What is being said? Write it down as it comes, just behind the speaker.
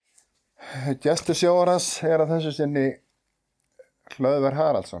Gestur sjóarans að þessu sinni Hlöðver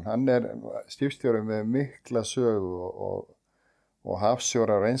Haraldsson. Hann skipstjóri með mikla sögu og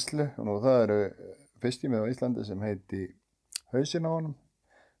hafsjóra reynslu. Og nú það eru fiskimið á Íslandi sem heiti Hausinn á honum.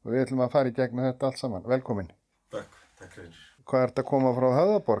 Og við ætlum að fara í gegnum þetta allt saman. Velkomin. Takk fyrir. Hvað ertu að koma frá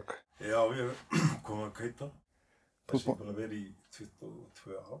Höfðaborg? Já, ég kom að Kauta. Það sé búin að vera í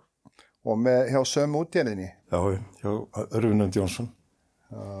 22 ár. Og hjá sömu útgerðinni? Já, hjá Örvinand Jónsson.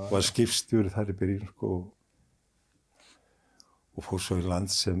 Var skipstjóri þar í byrjun og fór svo í land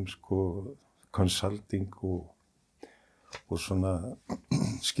sem consulting og svona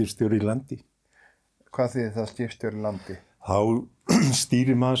skipstjóri í landi. Hvað þýðir það skipstjóri í landi? Þá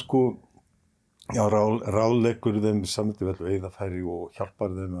stýrir maður ráðleggur þeim samvinnuvel veiðarfæri og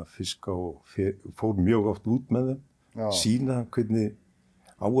hjálpar þeim að fiska og fór mjög oft út með þeim. Sýna hvernig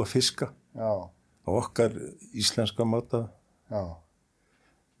á að fiska á okkar íslenska máta. Já.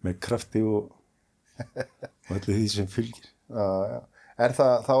 Með krafti og öllu því sem fylgir. Já.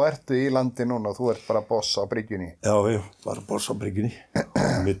 Þá ertu í landi núna og þú ert bara boss á bryggjunni? Já, bara boss á bryggjunni.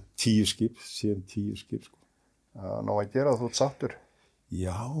 Með 10 skip, síðan 10 skip. Já, nóg að gera og þú ert sáttur?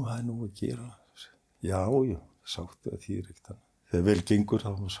 Já, það nóg að gera. Já, sáttur að því ekkert annað. Þegar vel gengur þá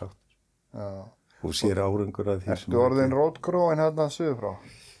er maður sáttur. Já. Og sér árangur að því sem... Ertu orðin rótgróin hérna suður frá?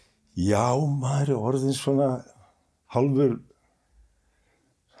 Já, maður orðin svona hálfur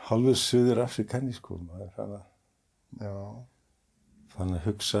Suður Afrikani maður fann að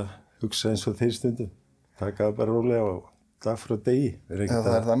hugsa eins og þeir stundum. Taka það bara rólega og dag frá degi.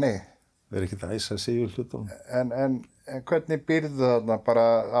 Það þannig? Verður ekkert að æsa sig úr hlutum. En hvernig býrðu þarna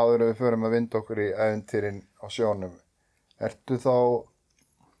bara áður við förum að vinda okkur í ævintýrin á sjónum? Ertu þá,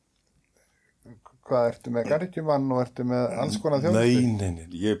 hvað ertu með garðyrkjumann og ertu með alls konar þjónustu? Nei,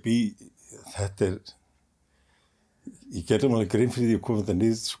 ég ég gerði alveg grein fyrir því að koma þetta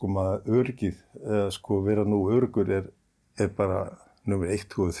niður maður öryggið eða vera nú öruggur er bara númer 1,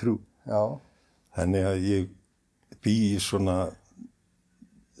 2 og 3. Já. Þannig að ég bý í svona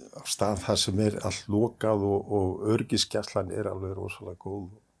á stað þar sem allt lokað og öryggisgæslan alveg rosalega góð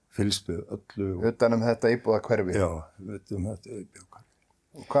og fylgst með öllu. Utan þetta íbúðahverfi? Já, utan þetta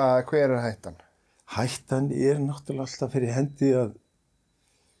íbúðahverfi. Og hver hættan? Hættan náttúrulega alltaf fyrir hendi að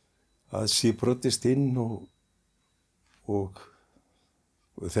sé brotist inn og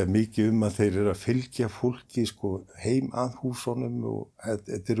það mikið að þeir eru að fylgja fólki heim að húsunum og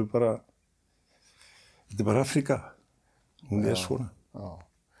þetta er bara Afrika. Hún svona. Já.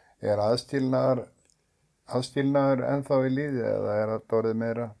 Aðskilnaður ennþá í líði eða þetta orðið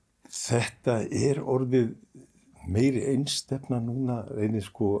meira? Þetta orðið meiri einstefna núna reynir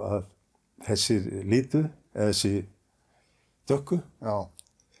að þessir litu eða þessi dökku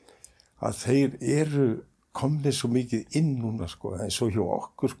að þeir eru komnir svo mikið inn núna eins og hjá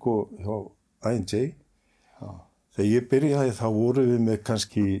okkur hjá INJ. Þegar ég byrjaði þá vorum við með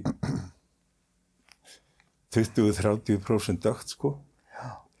kannski 20-30% dökkt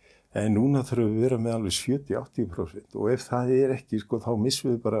en núna þurfum við að vera með alveg 70-80% og ef það ekki þá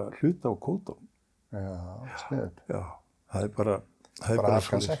missum við bara hluta á kvótanum. Já, sniðugt. Já, það er bara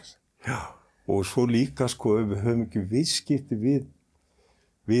afgangs. Já, og svo líka ef við höfum ekki viðskipti við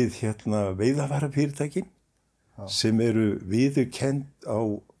veiðarvarafyrirtækin sem eru viðurkennd á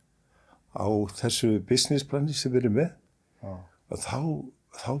þessu businessplani sem við erum með.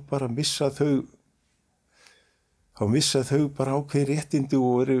 Þá bara missa þau bara ákveðin réttindi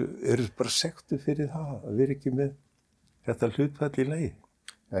og eru bara sektu fyrir það að vera ekki með þetta hlutfall í lagi.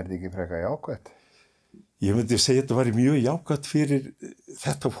 Þetta ekki frekar jákvætt? Ég myndi segja þetta væri mjög jákvætt fyrir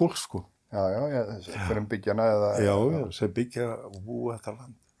þetta fólk Já, fyrir byggjana eða... Já, sem byggja og búa þetta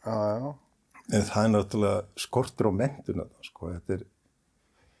land. Já. En það náttúrulega skortur á menntun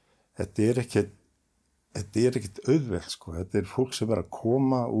þetta ekkert auðvelt Þetta fólk sem að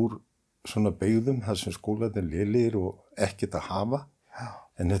koma úr svona byggðum þar sem skólarnir lélegir og ekkert að hafa.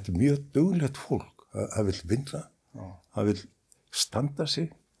 En þetta mjög duglegt fólk. Það vill vinna, það vill standa sig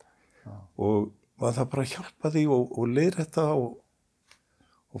og maður það bara hjálpa því og leiðrétta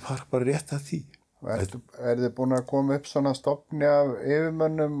og fara bara rétt að því. Þið búin að koma upp svona stofni af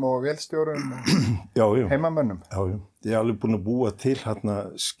yfirmönnum og vélstjórum og heimamönnum? Já. Ég alveg búin að búa til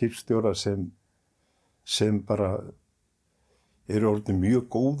skipstjóra sem bara eru orðin mjög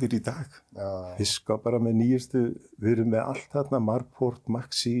góðir í dag. Fiska bara með nýjastu, við erum með allt Marport,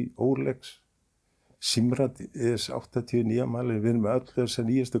 Maxi, Olex, Simrad, ES89 mæli, við erum með öll þessar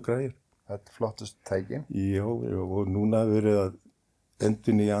nýjastu græður. Þetta er flottust tækin. Já, og núna verið að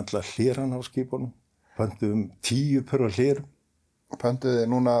endurnýja alla hleran á skipunum. Pöntuðum 10 per hlerum. Pöntuðu þið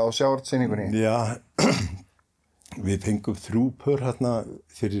núna á sjávartsýningunni? Já, við fengum 3 pör hérna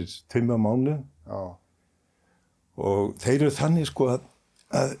fyrir 2 mánuðum Já. og þeir eru þannig sko að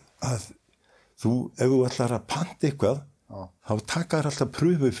þú, ef þú ætlar að panta eitthvað, Já. þá taka þær alltaf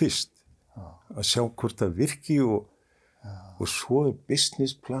pröfu fyrst, að sjá hvort það virki og svo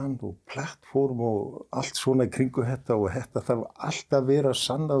businessplan og plattform og allt svona í kringu þetta og þetta þarf alltaf vera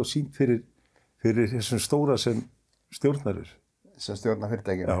sannað og sýnt fyrir þessum stóra sem stjórnar þessu. Sem stjórnar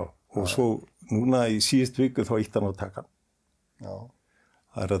fyrirtækinu. Já, og svo núna í síðust viku þá ítti hann á takan. Já.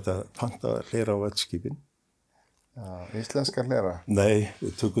 Það er þetta panta hlera á öll skipin. Já, íslenskar hlera? Nei,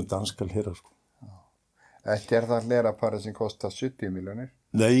 við tökum danskar hlera sko. Já. Ekki það hleraparið sem kostar 70 milljónir?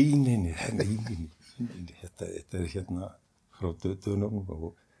 Nei. Þetta er hérna frá döðunum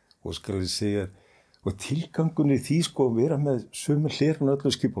og skal ég segja, og tilgangunni því sko að vera með sömu hlerun öllu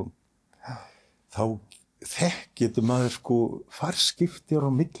skipunum. Þá getur maður sko farskiptir á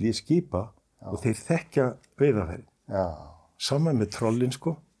milli skipa og þeir þekkja veiðarfærin. Já. Saman með trollin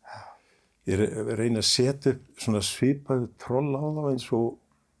sko. Ég reyna að setja upp svona svipaðu troll á þá eins og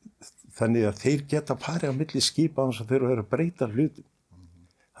þannig að þeir geta farið á milli skipa eins og þeir eru að breyta hlutum.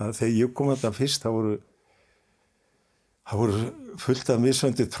 Þegar ég kom þetta fyrst, það voru fullt af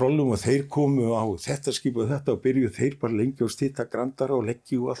misvændi trollum og þeir komu á þetta skip og þetta og byrjuðu þeir bara lengi og stýta grandara og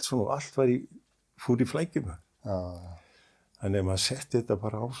leggji og allt svona og allt fór í flækjum. Já. Þannig að maður setti þetta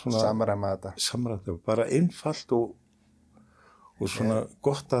bara á svona... Samræma þetta. Samræma, bara einfalt og svona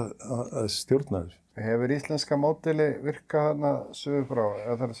gott að stjórna þessu. Hefur íslenska módeli virkað þarna suður frá?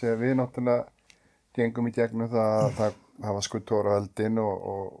 Það er að segja, við náttúrulega gengum í gegnum það var skuttóra á eldin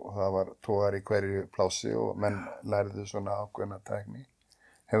og það var tógar í hverju plási og menn lærðu svona ákveðna tækni.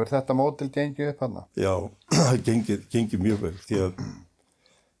 Hefur þetta módel gengið upp þarna? Já, það gengið mjög vel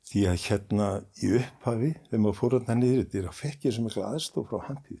því að hérna í upphafi, þegar maður fór þarna niður, þetta fekk ég sem mikla aðstoð frá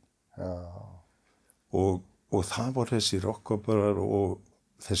Hampíð. Já. Og það voru þessi rockoperar og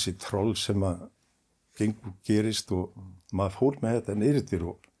þessi troll sem að gengur gerist og maður fór með þetta niður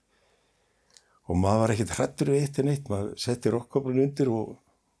og maður var ekkert hræddur við eitt en eitt, maður setti rockoperarinn undir og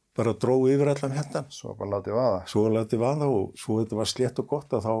bara dróði yfir allan hendan. Svo bara látið vaða? Svo látið vaða og svo þetta var slétt og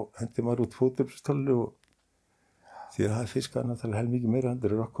gott að þá hendi maður út fótboltastölu og því að það fiskað náttúrulega helmikið meira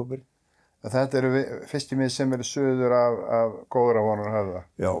endur rockoperinn. Þetta eru fyrst í mið sem eru suður af Góðravonar höfða?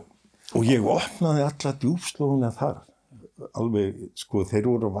 Já, og ég opnaði alla djúpslóðuna þar. Alveg, sko, þeir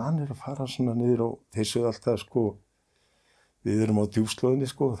voru vanir að fara svona niður og þeir sögðu alltaf, sko, við erum á djúpslóðinni,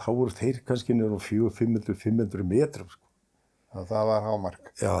 sko, þá voru þeir kannski niður á 400-500 metrum, sko. Já, það var hámark.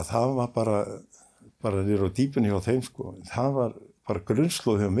 Já, það var bara niður á dýpunni hjá þeim, sko. Það var bara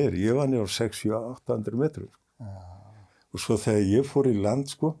grunnslóð hjá mér. Ég var niður á 600-800 metrum, sko. Já. Og svo þegar ég fór í land,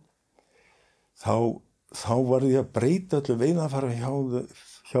 sko, þá var ég að breyta öllu veiðarfæra hjá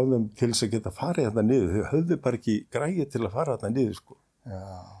þeim til þess að geta farið þarna niður. Þau höfðu bara ekki græði til að fara þarna niður, sko. Já.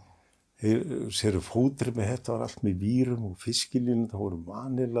 Þeir séru fótri með þetta, var allt með vírum og fiskilínu, það voru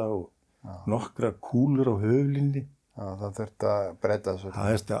vanila og nokkra kúlur á höflinni. Já, það þurfti að breyta þessu.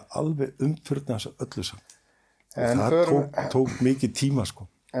 Það þurfti að alveg umturna þessu öllu saman. Það tók mikið tíma,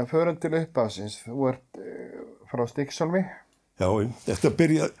 sko. En förum til upphafsins, þú ert frá Stígsholmi? Já, þetta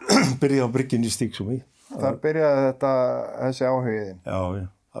byrjaði á bryggjunni í Stígsholmi. Þar byrjaði þessi áhugiðin? Já,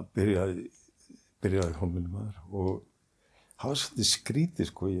 það byrjaði hólminu maður og það var svolítið skrítið,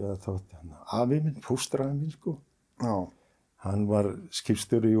 sko, ég þátti hann. Afi minn, fóstraði minn, sko. Já. Hann var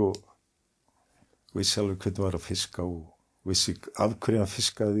skipstjóri og vissi alveg hvernig var að fiska og vissi af hverju hann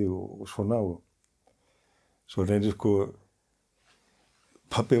fiskaði og svona og svo reynir, sko,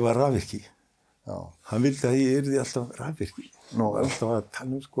 pabbi var rafvirki. Já. Hann vildi að ég yrði alltaf rafvirki. Alltaf að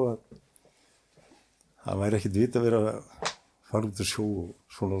tala sko að það væri ekkert vit að vera að fara út að sjó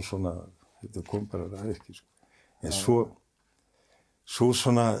og svona, þetta kom bara rafvirki, sko. En svo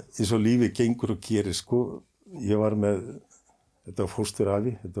svona eins og lífið gengur og gerir, sko. Ég var með, þetta var fóstur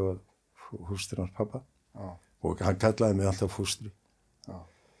afi, þetta var fóstur hans pappa. Já. Og hann kallaði mig alltaf fóstri. Já.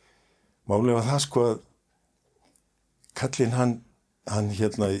 Málið var það, sko, að kallinn hann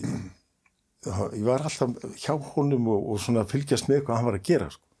hérna, ég var alltaf hjá honum og svona fylgjast með hvað hann var að gera,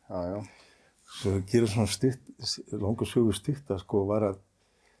 sko. Já, já. Svo að gera svona langa sögu stutta, sko, var að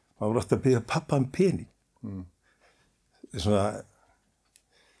maður var alltaf að biðja pappa pening.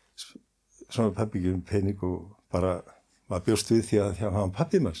 Svona pabbi ekki pening og bara maður bjóst við því að hann var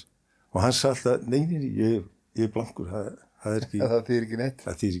pappið manns. Og hann sagði alltaf, nei, ég er blankur, það er ekki... Það þýðir ekki neitt?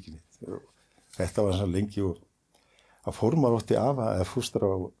 Það þýðir ekki neitt. Þetta var svona lengi og að formar ótti afa eða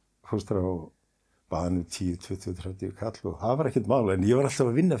fóstra á baðinu 10, 20, 30 kall og það var ekkert mála en ég var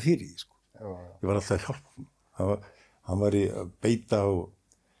alltaf að vinna fyrir því, sko. Já. Ég var alltaf að hjálpa hann. Hann var í að beita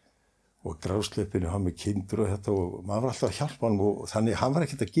og grásleppinu, hann með kindur og þetta og maður var alltaf að hjálpa hann og þannig hann var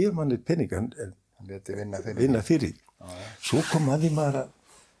ekkert að gefa manni pening en Hann leti vinna fyrir. Svo kom að því maður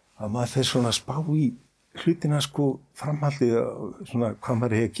að maður fer svona að spá í hlutina sko framhaldið svona hvað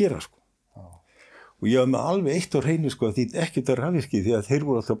maður hefði að gera sko. Og ég var með alveg eitt á hreinu sko að því ekkert að rafvirki því að þeir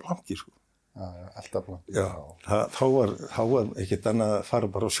voru alltaf blankir sko. Já, alltaf blankir. Já, þá var ekkert annað að fara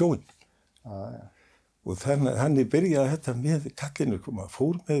bara á sjóinn. Já. Og þannig byrjaði þetta með kallinu, maður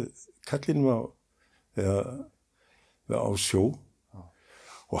fór með kallinu á sjó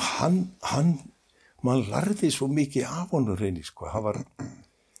og hann maður lærði svo mikið af honum reyni sko, hann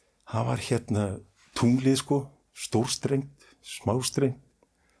var hérna tunglið sko, stórstrengt, smástrengt,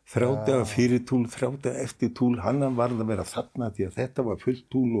 3 daga fyrir túl, 3 daga eftir túl, hann varð að vera þarna því að þetta var fullt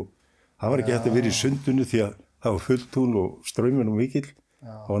túl og það var ekki hægt að vera í sundinu því að það var fullt túl og straumunum mikill,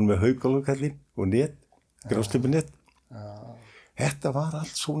 hann var með haukalokallinn og net, grásleppinett. Þetta var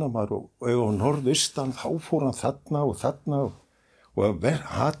allt svona maður og ef á norðaustan þá fór hann þarna og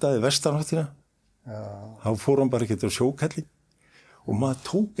hataði vestanáttina, þá fór hann bara ekki á sjókallinn og maður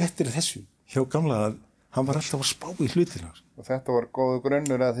tók eftir þessu hjá gamla að hann var alltaf að spá í hlutina. Og þetta var góðu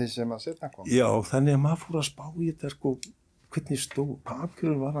grunnur að því sem að setna kom? Já, þannig að maður fór að spá í þetta sko, hvernig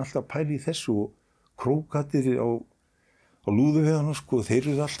pappírinn var alltaf að pæla í þessu og krókattir á lúðuveðana sko, þeir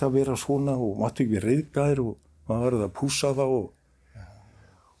eru alltaf að vera svona og máttu ekki vera reiðgæðir og maður verið að pússa þá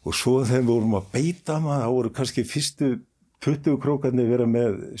og svo þegar við vorum að beita maður, þá voru kannski fyrstu 20 krókarnir vera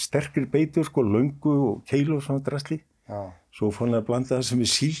með sterkir beitur sko, löngu og keilu og svona drasli. Svo fór hann að blanda það sem er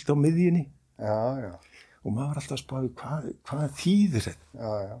síld á miðjunni. Og maður var alltaf að spáði hvað þýðir þetta.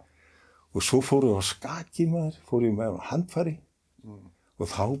 Og svo fórum við á skaki maður, fórum við með handfari og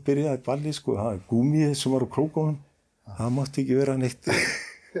þá byrjaði ballið sko, það var gúmið sem var á krókunum, það mátti ekki vera neitt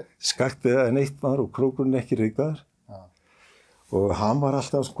skakt eða neitt maður og krókurinn ekki reikaður. Og hann var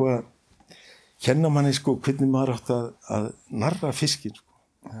alltaf sko að kenna manni sko hvernig maður átti að narra fiskinn sko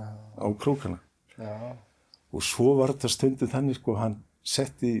á krókana. Og svo var þetta stundu þannig sko, hann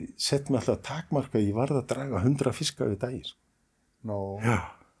sett mig alltaf takmarka, ég varð að draga 100 fiska við daginn. Já,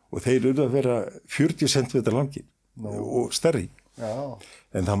 og þeir eru að vera 40 cm langir og stærri.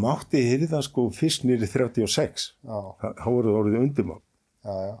 En það mátti hirða sko fisk niður í 36. Þá voru það orðið undirmál.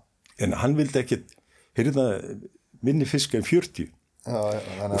 En hann vildi ekkert hirða minni fisk en 40.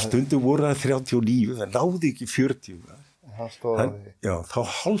 Og stundum voru það 39, það náði ekki 40. Þá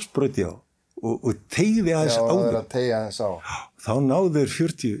hálsbrauti á. Og tegði aðeins á þau. Þá náðu þeir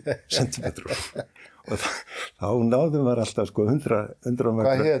 40 cm. Og þá náðu maður alltaf sko 100 metra.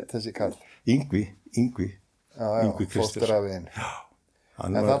 Hvað hét þessi kall? Yngvi fósturafiðinn.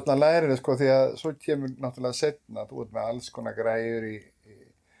 En þarna lærir sko því að svo kemur náttúrulega setna, þú ert með alls konar græjur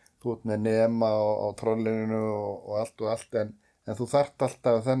þú ert með nema á trollinu og allt, en þú þarft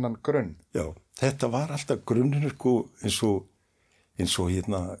alltaf þennan grunn. Já, þetta var alltaf grunninu sko eins og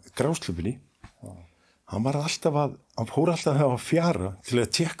hérna grásleppinni. Hann fór alltaf að fjara til að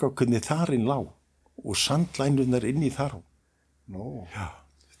tékka hvernig þarinn lá og sandlænunar inn í þar. Já,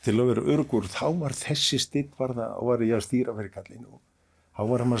 til að vera öruggur, þá var þessi steinn var ég að stýra fyrir kallinu og þá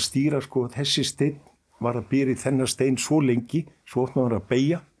var hann að stýra sko, þessi steinn var að byrja í þennan steinn svo lengi, svo oft maður að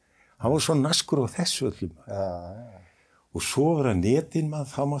beygja, hann var svo naskur á þessu öllum. Og svo var að netin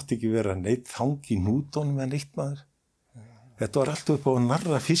maður, það mátti ekki vera neitt þang í nútonum en neitt maður. Þetta var alltaf upp á að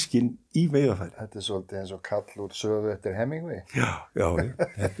narra fiskinn í veiðarfæri. Þetta er svolítið eins og kall úr sögu eftir Hemingway. Já.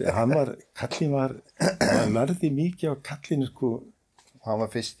 Kallinn var, hann narði mikið á kallinu sko. Hann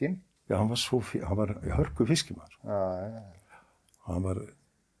var fiskinn? Já, hann var hörku fiskimaður. Hann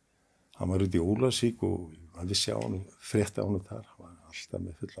var út í Ólafsvík og hann vissi á honum, frétti á honum þar. Hann var alltaf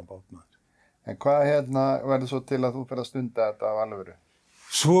með fullan bátmaður. En hvað verður svo til að þú fer að stunda þetta af alvöru?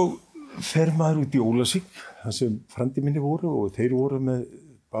 Svo fer maður út í Ólafsvík, þar sem frændir minni voru og þeir voru með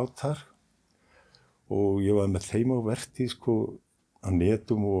bátar og ég var með þeim á vertíð sko á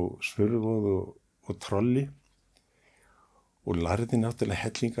netum og svörfóð og trolli og lærði náttúrulega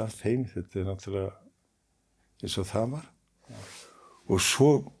hellinga af þeim, þetta náttúrulega eins og það var. Og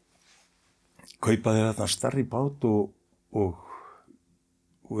svo kaupaði þarna stærri bát og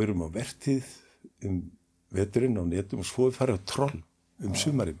erum á vertíð veturinn á netum og svo farið á troll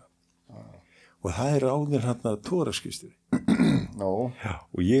sumarið. Og það er áður hérna tóraskipstjóri. Já,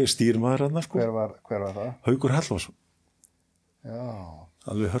 og ég stýrimaður hérna sko. Hver var það? Haukur Hallvarsson. Já.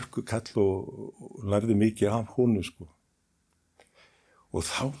 Alveg hörku kall og lærði mikið af honum sko. Og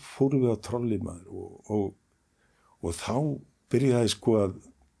þá fórum við á trollið maður og þá byrjaði sko að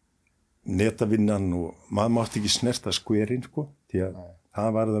netavinnan og maður mátti ekki snerta skverinn sko, því að það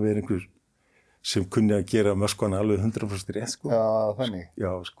var að vera einhver sem kunni að gera Moskvan alveg 100% rétt, sko. Já, þannig.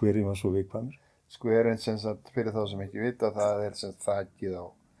 Já, skverinn var svo viðkvæmur. Skverinn sem sagt, fyrir þá sem ekki vita, það sem sagt þakið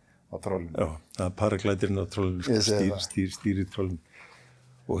á trollinu. Já, það er paraglætirinn á trollinu, sko, stýri trollinu.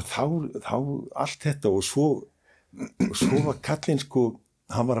 Og þá allt þetta og svo var kallinn, sko,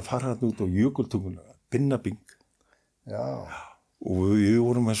 hann var að fara hann út á Jökultunguna, Binnabing. Já. Og við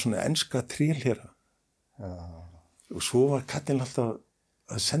vorum með svona enska trílhera. Já. Og svo var kallinn alltaf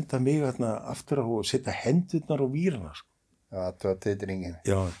að senda mig þarna aftur á og setja hendurnar á vírana, sko. Já, það var titringin.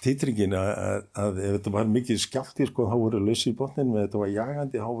 Já, titringin að ef þetta var mikið skjálfti, sko, þá voru lausi í botnin, ef þetta var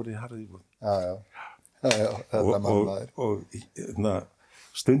jagandi, þá voru harði í botnin. Já, þetta maður. Og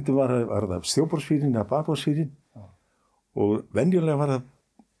stundum var það stjóborðsfýrin eða bakborðsfýrin og venjulega var það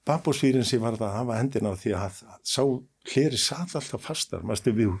bakborðsfýrin sem var það að hafa hendina á því að sá hleri satt alltaf fastar.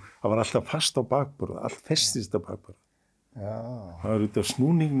 Það var alltaf fast á bakborða, allt festist á bakborða. Já. Það var út af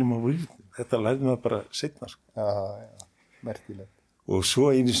snúningnum á vírnum. Þetta lærði maður bara seinna, sko. Já, merkilegt. Og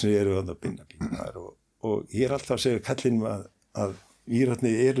svo einu sinni eru það að binda bílar og ég alltaf að segja kallinum að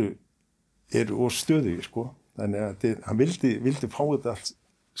vírarnir eru og stöðugir, sko. Þannig að hann vildi fá þetta allt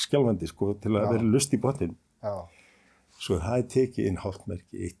skjálfandi, sko, til að vera lust í botnin. Já. Svo það tekið inn hálft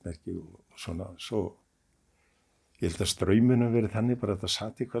merki, 1 merki og svona. Svo ég held að strauminu verið þannig bara að það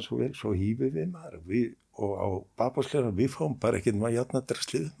sati hvað svo vel, svo hýfið við maður. Og á babásleira við fáum bara ekkert maður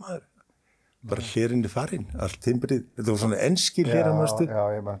játnadraslið maður. Bara hlerinn er farinn, allt timbrið. Þetta var svona enski hlera maður. Já,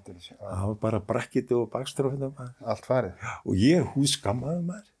 ég mætti þessu. Það var bara brakkiti og bakstrófina maður. Allt farið. Já, og ég húskammaði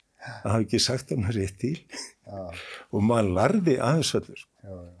maður. Það hafi ekki sagt hann rétt til. Já. Og maður lærði aðeins öllu.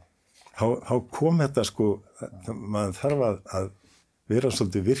 Já. Þá kom þetta, sko, maður þarf að vera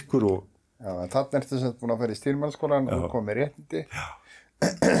svolítið virkur og... Já, en þannig ertu sem búin að fara í stýrimannsskólan og komið réttindi. Já.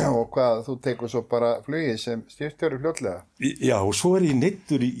 Og hvað, þú tekur svo bara flugið sem skipstjóri fljótlega? Já, og svo ég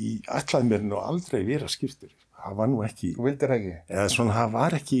neyddur í ætlaðmérinu og aldrei vera skipstjóri. Það var nú ekki... Þú vildir ekki? Eða svona, það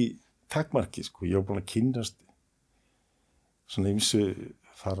var ekki takmarki, sko. Ég var búin að kynnast svona ýmsu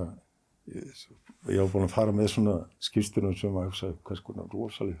fara... Ég var búin að fara með svona skipstjórum sem að hugsa hvers konar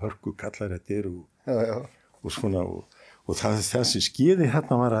rosalega hörku kallar þetta eru og svona og þessi skeiði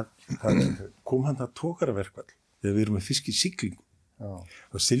hérna var að kom hann að tókaraverkvall þegar við erum með fisk í siglingu.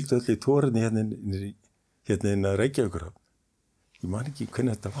 Og sildu öll í tórinni hérna inn að Reykjavíkurhöfn. Ég man ekki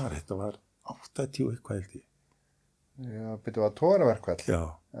hvernig þetta var 80 eitthvað held ég. Já, byrju að tóraverkvall. Já.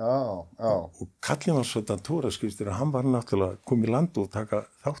 Og kallinn var svona tóraskipstjóri, hann var náttúrulega komið í land og taka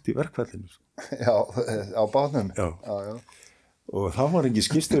þátt í verkvallinu. Já, á bátnum. Já. Og það var ekki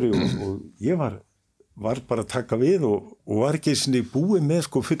skipstjóri og ég var bara að taka við og var ekki svona búið með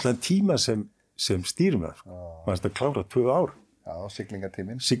sko fullan tíma sem stýrimaður. Maður að klára 2 ár. Já,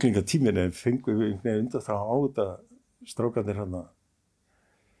 siglingatíminn. Siglingatíminn, en fengum við einhvern veginn undan þá á þetta strákarnir hana.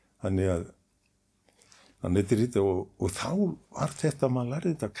 Þannig að og þá var þetta að maður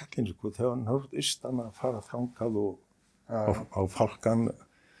lærði þetta á kallinu, sko, þegar norðaustan að fara þangað og á Fálkan,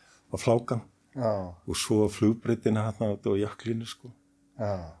 á Flákan. Já. Og svo á flugbreytina hérna á Jöklinu, sko.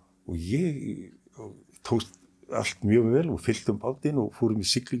 Já. Og ég tókst allt mjög vel og fyllt bátinn og fórum í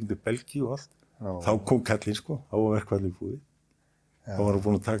siglingu til Belgíu og allt. Já. Þá kom kallinn, sko, á verkfallið búið. Þá var hann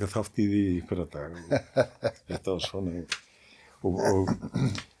búin að taka þátt í því í einhverja dag. Þetta var svona.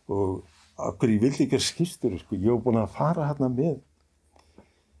 Og akkur ég vildi ekki skipstjóri, sko. Ég var búin að fara hérna með.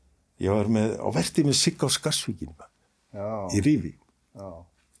 Ég var á verti með Sigga á Skarsvíkinu. Í Rífi. Já.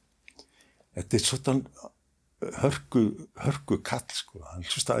 Þetta er svona hörku kall, sko.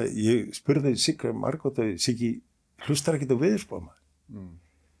 Ég spurði Sigga margótt að Siggi hlustar ekkert á veðurspá maður.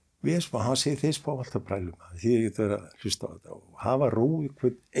 Veðurspá, hann segir þeir spá alltaf brælum maður. Því ég geti verið að hlusta á þetta. Og hafa rói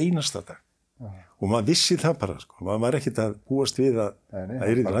hvern einasta dag. Og maður vissi það bara, sko. Maður var ekkert að búast við að það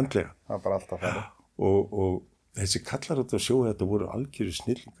er í landlega. Það var bara alltaf það. Og þessi kallar út að sjó þetta voru algjöru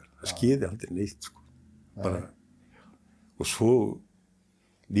snillingar. Það skeiði aldrei neitt, sko. Bara. Og svo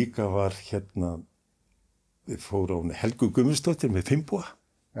líka var hérna, við fórum á Helgu Gummistóttir með Finnboga.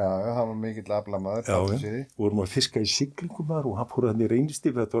 Já, það var mikill aflamaður. Já, vorum að fiska í siglingum maður og hann fór hann í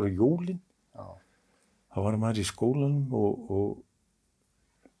Reynistíf, þetta var jólin. Já. Það var maður í skólanum og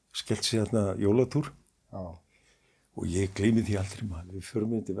skellt sér hérna jólatúr. Já. Og ég gleymi því aldrei maður. Við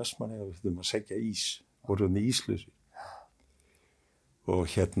förum inn til Vestmannaeyja og við þurfum að segja ís. Vorum í íslausi. Og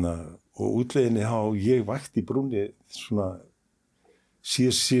hérna, og útleiðinni þá ég vakti í brúnni svona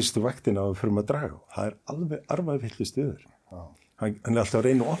síðustu vaktina að við förum að draga. Það er alveg arfæðvillig stöður. Já. Hann er alltaf að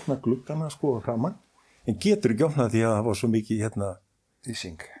reyna að opna gluggana, sko, framan. En getur ekki opnað því að það var svo mikið hérna...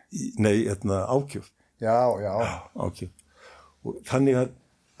 Ísing. Nei, hérna ákjöf. Já. Ákjöf. Og þannig að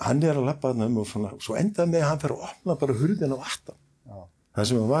hann er að labba þarna og svona, svo endaði með að hann fyrir að opna bara hurðina á aftan. Já. Það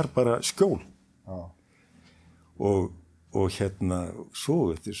sem var bara skjól. og hérna,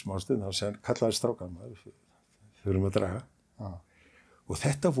 svo eftir smá stund, þá sem kallaði strákan maður, förum að draga. Og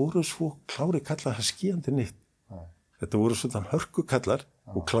þetta voru svo klári kallar, það skíjandi neitt. Þetta voru svona hörkukallar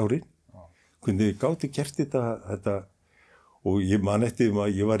og klári. Hvernig þið gátu gert þetta, og ég man eftir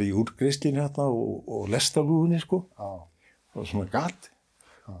að ég var í úrgreiðslunni hérna og lestalúgunni, sko. Og svona gat.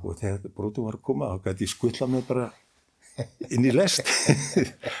 Og þegar brotum var að koma, þá gæti ég skutla mig bara inn í lest.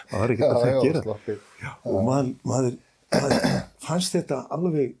 Það var ekkert að það gera. Og maður fannst þetta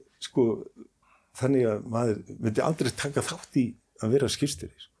alveg, sko, þannig að maður myndi aldrei taka þátt í að vera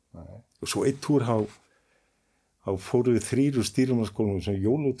skipstjóri, sko. Og svo einn túr þá fóru við 3 úr stýrimannaskólanum sem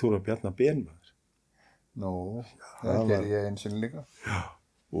jólutúr að Bjarna Ben maður. Nú, það gerði ég eins og líka. Já,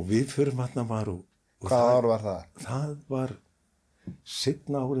 og við förum hérna maður og Hvaða ár var það? Það var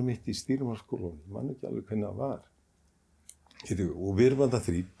seinna árið mitt í stýrimannaskólanum, ég man ekki alveg hvernig það var. Og við erum þarna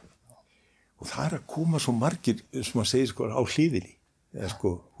 3 og það er að koma svo margir, sem maður segir, sko, á hliðinni, eða sko,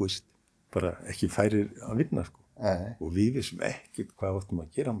 hú veist, bara ekki færir að vinna, sko. Og við vissum ekkert hvað áttum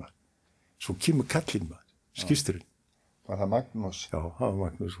að gera maður. Svo kemur kallinn maður, skipstjórinn. Var það Magnús? Já, það var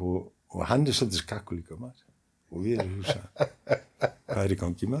Magnús og hann er svolítið skakkur líka maður. Og við erum hugsa, hvað er í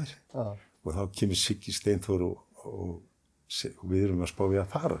gangi maður? Og þá kemur Siggi Steinþór og við erum að spá við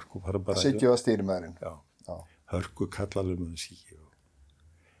að fara, sko. Siggi var stýrimaðurinn? Já. Hörku kallalum með Siggi.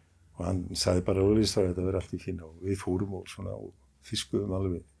 Og hann sagði bara að þetta verði allt í fína og við fórum og svona og fiskuðum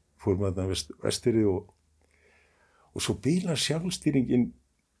alveg, fórum að þarna vestfyrir og svo bílar sjálfstýringin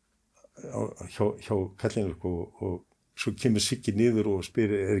hjá kallinu, sko, og svo kemur Siggi niður og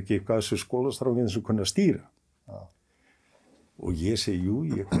spyr, ekki eitthvað þessu skólastrákinn sem kunni að stýra? Og ég segi, jú,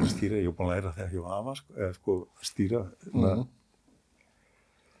 ég kunni að stýra, ég er búin að læra það hjá afa, sko, eða sko stýra.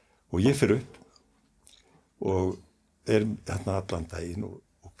 Og ég fer upp og er þarna allan daginn og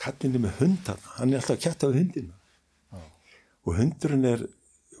kallinn er með hund þarna, hann er alltaf að kjatta við hundina. Og hundurinn er,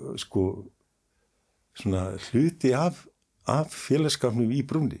 sko, svona hluti af félagskapnum í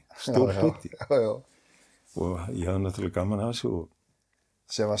brúnni, stór hluti. Og ég hafði náttúrulega gaman af þessu.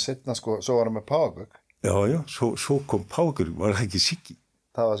 Sem var seinna, sko, svo var hann með Págök. Já, svo kom Págur, var það ekki Siggi?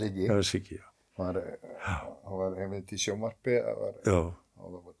 Það var Siggi? Það var Siggi, já. Hann var einmitt í sjónvarpi, og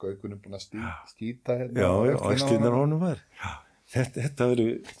var Gaukunum búinn að skýta hérna. Já, æslunar honum var. Þetta eru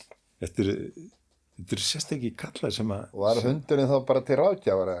sérstaklega kallar sem að... Og var hundurinn þá bara til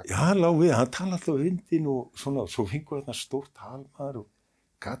ráðgjafar eða? Já, hann lá við, hann tala alltaf um hundinn og svona, svo fengur þarna stórt talmaður og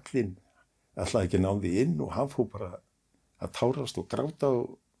kallinn alltaf ekki náði inn og hann fór bara að tárast og gráta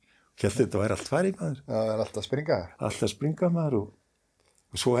og hélt þetta væri allt farið maður. Já, það er alltaf springa. Alltaf springa maður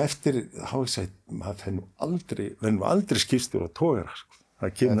og svo eftir, þá ég sagði, maður verður aldrei skipstjóri að togara, sko. Það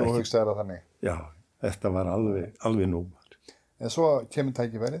kemur ekki. En þú hugsaði það þannig? Já, þetta var alveg nóg maður. En svo kemur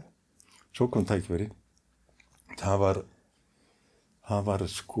tækifærið? Svo kom tækifærið. Það var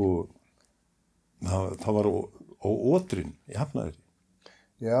sko, það var á Otrun í Hafnarfirði.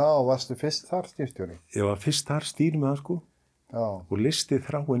 Já, varstu fyrst þar skipstjóri? Ég var fyrst þar stýrimaður, sko. Já. Og listi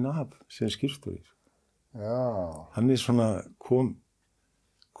þráinn af sem skipstjóri. Já. Hann er svona,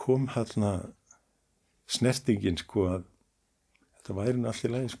 kom hérna snertingin, sko, að þetta væri allt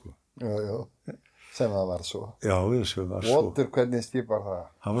í lagi, sko. Já. Sem það var svo. Já, sem það var svo. Otur, hvernig skip var það?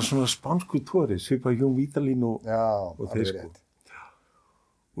 Það var svona spánsku tóri, svipað Jón Vídalín og þeir, sko.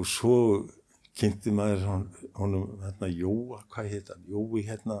 Og svo kynnti maður honum hérna Jóa, hvað heit hann? Jói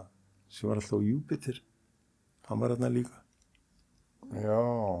hérna, sem var alltaf á Júpiter. Hann var hérna líka. Já.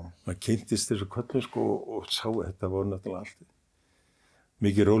 Maður kynntist þessu köllu, sko, og sá þetta voru náttúrulega allt.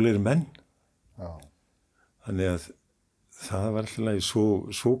 Mikið rólegir menn. Já. Þannig að það var alltaf lagi.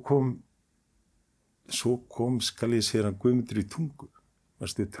 Svo kom, skal ég segja, hann Guðmundur í Tungu.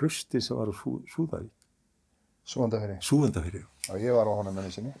 Varstu Trausti sem var á Súðavík. Súgandafirði? Súgandafirði, já. Já, ég var á honum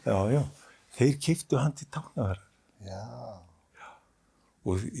enn sinni. Já. Þeir keyptu hann til Tálknafjarðar. Já.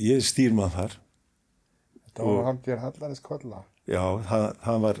 Og ég stýrmann þar. Þetta var Hallgeir Hallarins kolla. Já,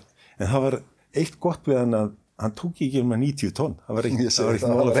 það var eitt gott við hann að hann tók ekki 90 tonn. Það var ekki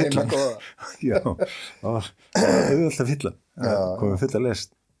mál að fylla. Já, það var auðvitað að fylla. Komið að fylla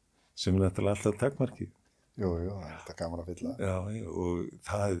lest. Sem er náttúrulega alltaf takmarkið. Jú, það er þetta gaman að fylla. Já, og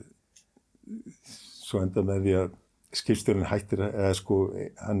það svo enda með því að skipstjórinn hættir, eða sko,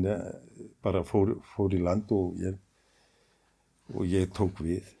 hann bara fór í land og ég tók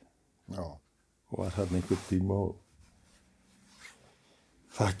við. Já. Og var hann einhvern tíma og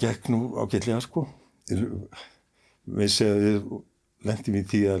það gekk nú ágætlega, sko. Við lendum í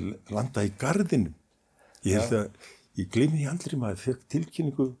því að landa í garðinum. Ég held að, ég gleymdi aldrei maður, fekk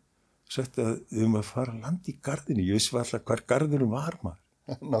tilkynningu sagt að við höfum að fara að landa í garðinu. Ég vissi alltaf hvar garðurum var maður.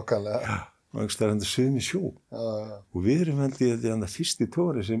 Nákvæmlega. Já, og einhvers staðar hann suðum í sjó. Og við erum held ég að það fyrsti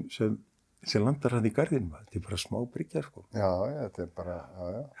tóri sem landar hann í garðinum. Þetta er bara smá bryggjar, sko. Já, þetta er bara,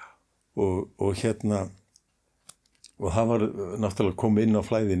 já. Og hérna, og það var náttúrulega að koma inn á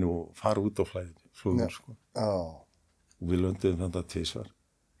flæðinu og fara út á flæðinu, flóður, sko. Já. Og við lönduðum þetta tvisvar.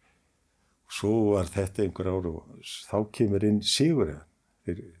 Og svo var þetta einhver ár og þá kemur inn Sigurjón.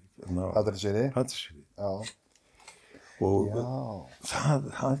 Patreksfirði. Já. Og það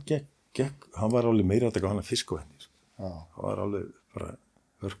gekk, hann var alveg meira að taka hana fiskvenni, sko. Já. Það var alveg bara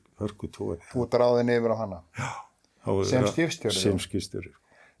hörku tóri. Þú dráðin yfir á hana? Já. Sem skipstjóri? Sem skipstjóri.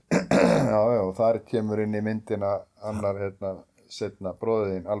 Já, og þar kemur inn í myndina annar, setna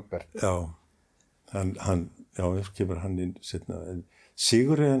bróðin Albert. Já, kemur hann inn setna.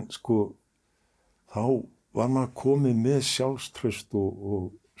 Sigurjón, sko, þá var maður komið með sjálfstraust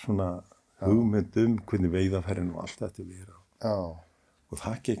og svona hugmynd hvernig veiðarfærin og allt þetta vera. Já. Og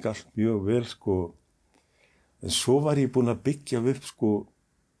það gekk allt mjög vel, sko. En svo var ég búinn að byggja upp, sko,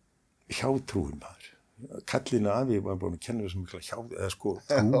 hjátrúin maður. Kallina afi var búinn að kenna þessum mikla eða sko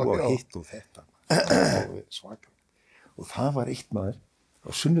trú og hitt og þetta. Svaka. Og það var eitt maður á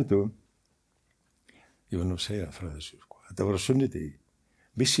sunnudögum. Ég var nú að segja frá þessu, sko. Þetta var á sunnudegi.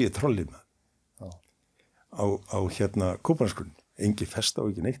 Missi ég trollið maður. Á hérna Kópanesgrunn. Engi festa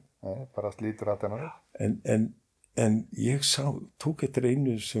og ekki neitt. Nei, bara slítur að þennan. En ég tók eftir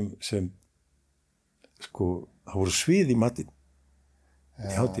einu sem sko, það voru svið í matinn.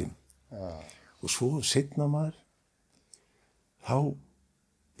 Í hátinn. Já. Og svo seinna maður, þá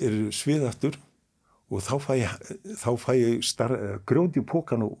eru svið aftur og þá fæ ég grjóti í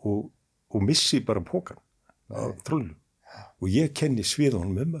pókan og missi bara pókan á trollinu. Og ég kenni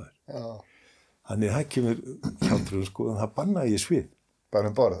sviðunum maður. Já. Þannig það kemur hjátrúin, sko, en það bannaði ég svið. Bara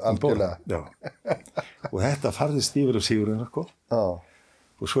borð, algjörlega. Já. Og þetta farðist yfir á Sigurjón, sko. Já.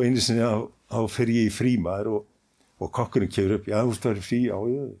 Og svo einu sinni þá fer ég í frí maður og kokkurinn kemur upp, já, þú veist, það er frí, já.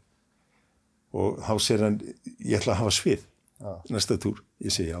 Og þá segir hann, ég ætla að hafa svið næsta túr.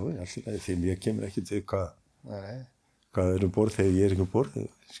 Ég segi, já, alltaf, þeim ég kemur ekki til hvað er borð þegar ég er ekki borð.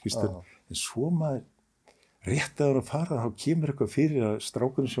 En svo maður, rétt að fara, þá kemur eitthvað fyrir að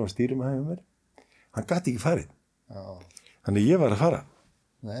strákurinn sem var stýrimaður mér, hann gæti ekki farið. Já. Þannig ég var að fara.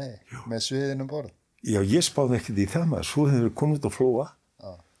 Nei, með sviðinu borð. Já, ég spáði ekkert í það maður. Svo hefur við komið út á flóa.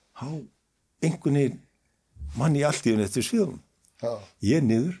 Þá einhvern veginn mann í allt í henni eftir sviðunum. Já. Ég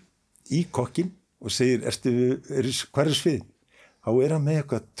niður í kokkinn og segir, hvar er sviðin? Þá er hann með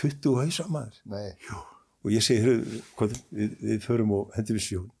eitthvað 20 hausa maður. Nei. Jú. Og ég segi, við förum og hendur við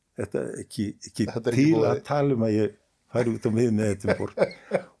sjón. Þetta er ekki til að tala að ég færi út á mið með þetta borð.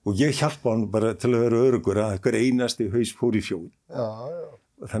 Og ég hjálpa hann bara til að vera öruggur að hver einasti haus fór í sjón. Já.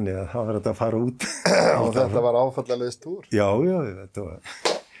 Þannig að það var þetta að fara út. Og þetta var áfallalaust túr. Já, þetta var.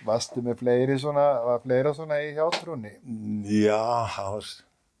 Varstu með fleira svona í hjátrúnni? Já,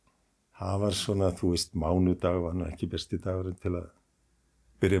 það var svona, þú veist, mánudag var nú ekki besti dagurinn til að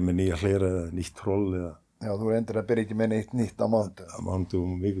byrja með nýja hlera eða nýtt troll eða. Já, þú reyndir að byrja ekki með nýtt á mánudag. Á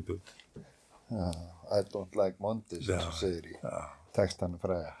mánudagum og vikudagum. Já, I don't like Mondays, sem þú segir í textanum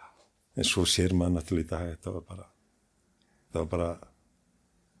fræða. En svo sér maður náttúrulega í dag, það var bara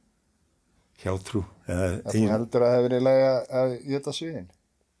hjátrú. Þú heldur að það hefur verið í lagi að éta sviðin?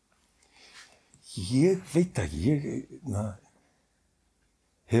 Ég veit ekki, ég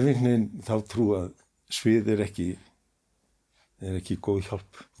hef einhvern veginn þá trú að svið er ekki góð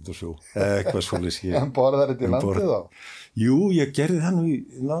hjálp út á sjó, eða eitthvað svolítið. En borðar þetta í landið þá? Jú, ég gerði það nú í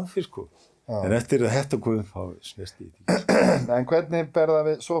landið, sko. En eftir að þetta komið þá snesti ég því. En hvernig berða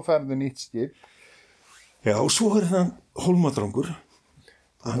við, svo ferðu nýtt skip? Já, og svo er hann Hólmadrangur.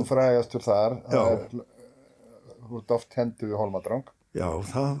 Þú frægastur þar. Þú ert oft hendur við Hólmadrang. Já,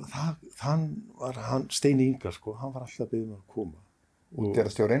 hann Steini Inga, sko, hann var alltaf beðinn að koma.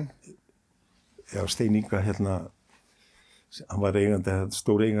 Útgerðarstjórinn? Já, Steini Inga, hann var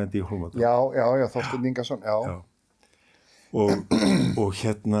stór eigandi í Hólmadrang. Já, Þorsteinn Ingason, já. Og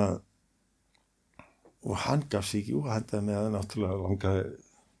og hann gaf sig ekki og hendaði með það náttúrulega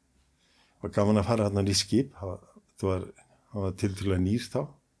var gaman að fara hann í skip, hann var tiltölulega nýr þá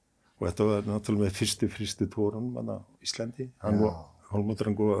og þetta var náttúrulega með fyrstu tórunum hann á Íslandi, hann var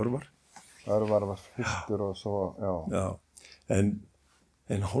Hólmadrangur og Örvar. Örvar var fyrstur og svo, já.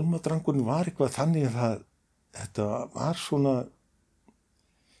 En Hólmadrangurinn var eitthvað þannig að þetta var svona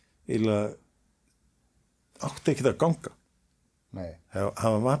eiginlega átti ekki að ganga. Nei.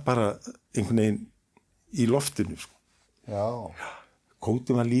 Það var bara einhvern veginn í loftinu, sko. Já.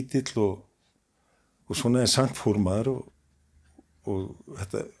 Kótin var lítill og svona samt fór maður og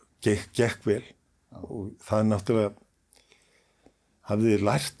þetta gekk vel. Já. Og það náttúrulega hafði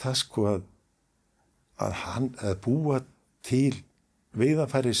lært það, sko, að búa til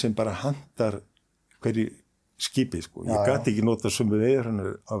veiðarfæri sem bara handar hverju skipi, sko. Ég gæti ekki nota sömu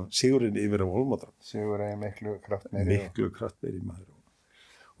veiðarfæri af Sigurðinni yfir á Olmótra. Sigurður miklu kraftmeiri. Miklu kraftmeiri maður.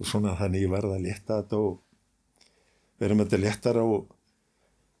 Og svona þannig ég varð að létta þetta og vera með þetta léttara og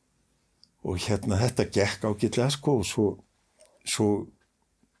hérna þetta gekk ágætlega, sko, og svo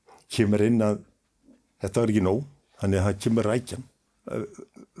kemur inn að þetta var ekki nóg, þannig að það kemur rækjan,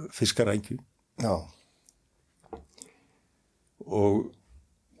 fiskarækju. Já.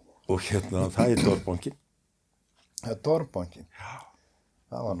 Og hérna, það Dórbankinn. Það Dórbankinn? Já.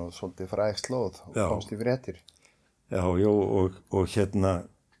 Það var nú svolítið fræg slóð og komst í fréttir. Já, og hérna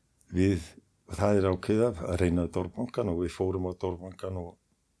það ákveðið að reyna Dórbankann og við fórum á Dórbankann og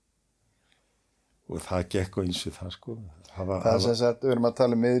það gekk á eins og það, sko. Það sem sagt, við erum að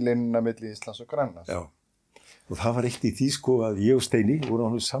tala um miðlínuna milli Íslands og Grænlands. Já. Og það var eitt í því, sko, að ég og Steini voru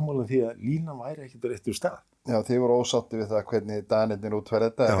ánum sammála því að línan væri ekkert á réttu stað. Já, þið voru ósátti við það hvernig Danirnir útfærði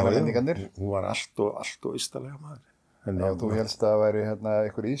þetta, grænlendingarnir. Hún var allt og austalega maður. Já, þú helst að það væri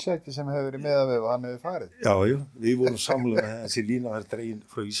einhver ísjaki sem hefur verið meðað við og hann hefur farið. Já, við vorum sammála að þessi lína var dregin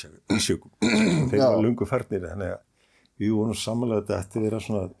frá ísjökum. Þeir var löngu farnir, þannig að við vorum sammála að þetta ætti að vera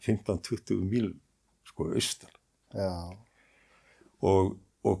svona 15-20 míl, sko, austar. Já. Og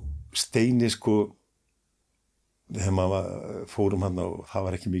Steini, sko, þegar maður fórum hann og það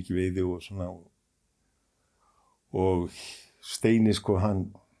var ekki mikið veiði og svona og Steini, sko,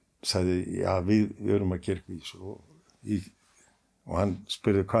 hann sagði, já, við erum að gera því og hann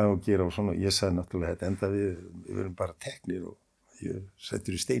spurði hvað hann að gera og svona, ég sagði náttúrulega þetta enda við erum bara teknir og ég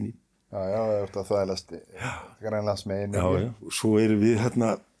settur í Steini. Já, það er það þvæglast Grænlandsmegin. Já, og svo erum við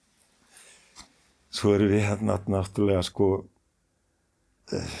hérna náttúrulega, sko,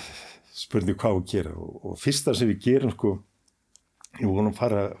 spurði hvað að gera og fyrsta sem við gerum, sko, við vorum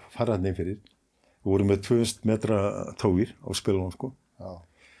að fara hann fyrir, við vorum með 2000 metra tógir á spilunum, sko. Já.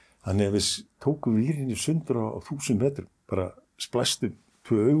 Þannig að við tókum výrinni sundur á 1000 metrum, bara splæstum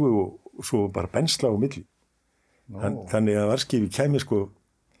 2 augu og svo bara bensla á milli. Þannig að varskifi kæmi, sko,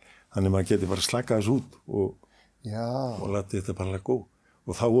 þannig að maður geti bara slakað þessu út og latið þetta bara góð.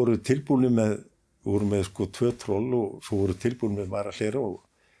 Og þá voru tilbúinni með sko 2 troll og svo voru tilbúinni með vara hlera og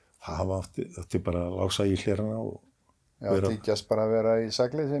það átti bara að lása í hlerana og tyggjast bara að vera í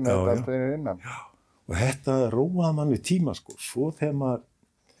sagleysi með þetta allt reynir innan. Já, og þetta róaði mann við tíma, sko, svo þegar maður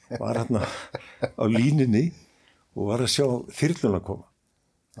var hérna á línunni og var að sjá þyrluna koma.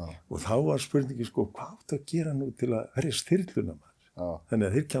 Já. Og þá var spurningi, sko, hvað áttu að gera nú til að verjast þyrluna maður? Já. Þannig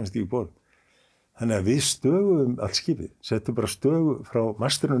að þeir kemast í borð. Þannig að við stöguðum allt skipið, settum bara stögu frá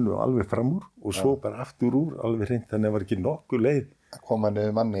mastrinu og alveg fram úr og svo bara aftur úr alveg hreint, þannig að það var ekki nokkuð leið. Að koma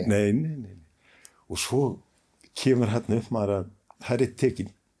niður manni? Nei. Og svo kemur hérna upp maður að það er eitt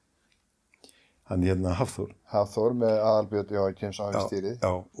tekinn. Hann hérna Hafþór. Hafþór með Aðalbjörn Jóhakim sem hafi stýrið.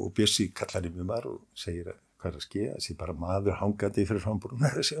 Já, og Bjössi kallar í mig maður og segir hvað er að ske, þessi bara maður hangandi fyrir frambúrum,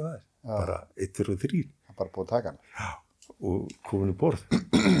 það sé það, bara 1, 2 og 3. Það bara búið að taka hann. Já, og komin í borð.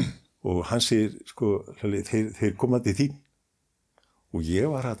 Og hann segir, sko, þeir komandi þín. Og ég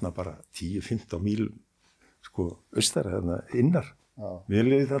var hérna bara 10-15 míl, sko, austar, hérna innar. Já. Mér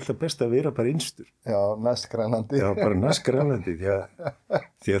leiði alltaf best að vera bara innstur. Já, næst Grænlandi. Já, bara næst Grænlandi, því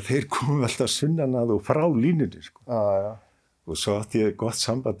að þeir komum alltaf sunnan að og frá línunni, sko. Já. Og svo átti ég gott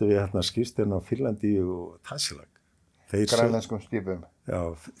sambandi við hérna skipstjórn á Finnlandi og Tasiilaq. Grænlenskum skipum. Já,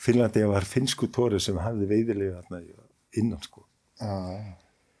 Finnlandi var finnsku tóri sem hafði veiðilega hérna innan, sko. Já.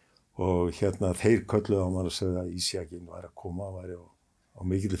 Og hérna þeir kölluðu á mann og segði að ísjakinn var að koma, var á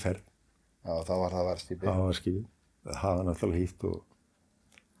mikilli ferð. Já, þá var það varskipið. Það var skipið. Það hafa náttúrulega hýtt og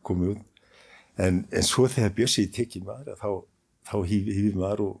komið út. En svo þegar Bjössi tekinn maður, þá hýfið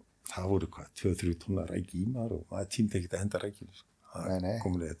maður og það voru 2-3 tónnar rækji í maður og maður tímdi ekkert að henda rækjunni. Sko.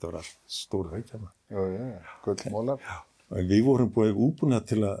 Komin, þetta var allt stór rækja maður. Já, gullmólar. Já, við vorum útbúnað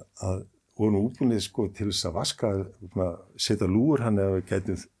til sko, til þess að vaska, setja lúgur hann eða við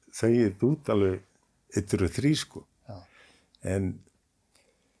gætum þegið út alveg 1 og 3, sko. Já. En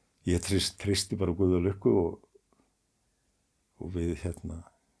ég treysti bara Guð og lukku og við hérna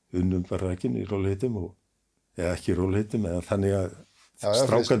unnum bara rækjunni í rólheitum eða ekki rólheitum eða þannig að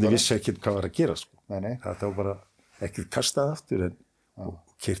strákandi vissi ekkert hvað var að gera, sko. Nei. Það var bara ekkert kastað aftur og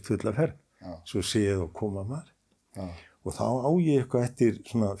keyrt fulla ferð. Svo sé ég þá koma maður. Já. Og þá á ég eitthvað eftir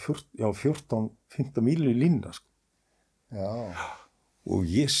svona 14-15 mílu í línuna, sko. Já. Og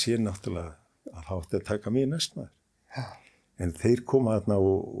ég sé náttúrulega að það átti að taka mig næst maður. Já. En þeir koma þarna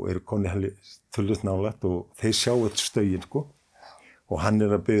og eru konni tölvöld nálægt og þeir sjá öll stögin, sko. Og hann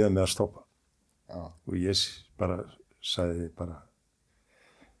er að biðja mig að stoppa. Já. Og ég bara sagði bara,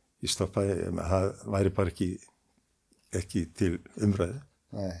 ég stoppaði, það væri bara ekki til umræðu.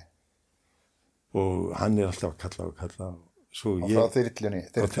 Nei. Og hann alltaf að kalla. Svo Og frá þyrlunni,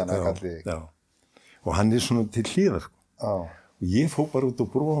 þyrlan að kalli þig. Já, og hann svona til hliðar, sko. Já. Og ég fór bara út á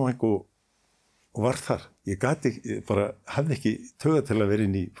brúarvæng og var þar. Ég hafði ekki tauga til að vera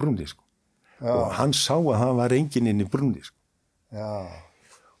inn í brúnni, sko. Já. Og hann sá að það var enginn inn í brúnni, sko. Já.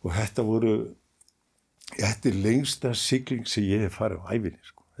 Og þetta er lengsta sigling sem ég hef farið á ævinni,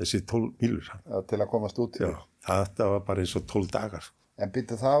 sko. Þessi 12 mílur. Já, til að komast út. Já, þetta var bara eins og 12 dagar, sko. En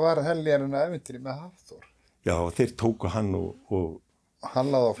byrju, það var heljarinn ævintýri með Hafþór. Já, þeir tóku hann og hann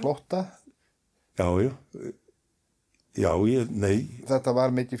laði á flótta. Já. Nei. Þetta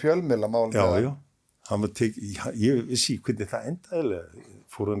var mikið fjölmiðlamál. Já. Hann var ég vissi hvernig það endaðilega.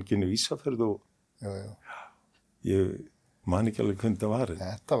 Fór hann ekki inn í Ísafjörð og Já. Ég man ekki alveg hvernig það var.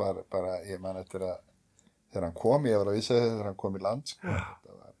 Þetta var bara, ég man eftir að þegar hann kom, ég var að vísa þegar hann kom í land, sko.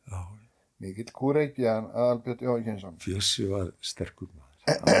 Þetta var mikill kúreiki, Aðalbjörn Jóhannsson. Fjössi var sterkur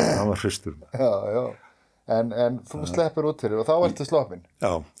maður. Hann var hraustur maður. Já. En þú sleppur út fyrir og þá ertu sloppinn.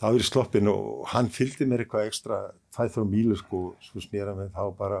 Já, þá er ég sloppinn og hann fylgdi mér eitthvað ekstra 2-3 mílur, sko, svo snýra mig þá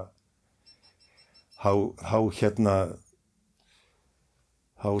bara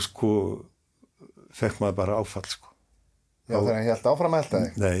þá sko fekk maður bara áfall, sko. Já, þegar hann hélt áfram að elta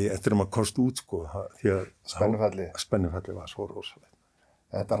þig? Nei, eftir að maður komst út, sko, því að spennufallið var svo rosalegt.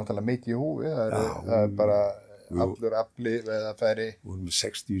 Þetta er náttúrulega mikið í húfi, það er bara allur afli við að færi. Við vorum með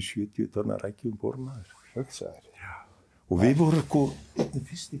 60-70 tonna rækjum bormaður. Hugsaður. Já. Og við vorum, sko, einnig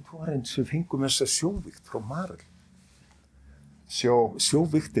fyrst í tórinn sem fengum þessa sjóvíkt frá Marel.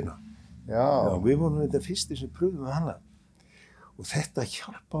 Sjóvíktina. Já, við vorum þetta fyrsti sem pröfum við hana. Og þetta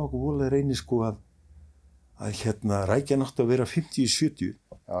hjálpa okkur vorulega reyni, sko, að rækjan átti að vera 50-70.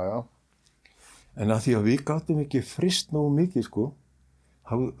 Já. En að því að við gátum ekki frist nógu mikið, sko,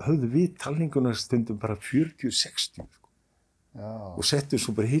 höfðu við talninguna stundum bara 40-60, sko. Já. Og settum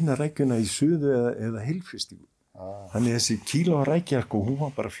svo bara hina rækjuna í suðu eða heilfristingu. Þannig þessi kíló rækja, sko, hún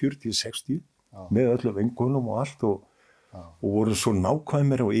var bara 40-60 með öllum vengunum og allt og voru svo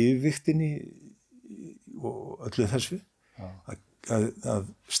nákvæmir á yfirviktinni og öllu þessu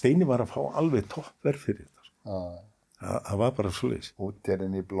að Steini var að fá alveg toppverð fyrir þetta, sko. Það var bara svoleiðis.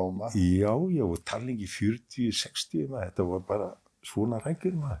 Útgerðin í blóma. Já, og talningi 40-60, þetta var bara svona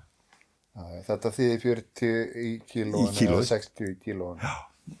rækjur maður. Já, þetta þýði 40 í kílóinu eða 60 í kílóinu. Já,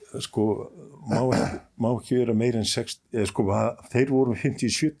 sko, má ekki vera meira en 60, sko, þeir voru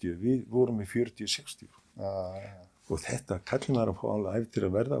 50-70, við vorum með 40-60. Já. Og þetta kallin var að fá alveg eftir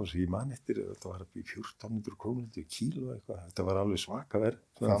að verða á sig, ég man eftir, þetta var upp í 1400 krónur kíló eitthvað, þetta var alveg svaka verð.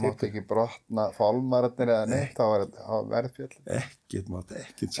 Það mátti ekki brotna fálmararnir eða neitt, það var verðfjöld. Ekkert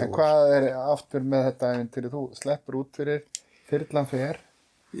svo. En hvað er aftur með þetta ævintýri, þú sleppur út fyrir, þyrlan fer?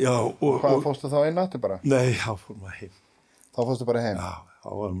 Já, og hvað fórstu þá inn áttu bara? Nei, þá fór maður heim. Þá fórstu bara heim? Já,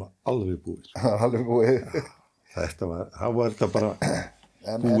 þá var maður alveg búið. Alveg búið. Þá var þetta bara búið.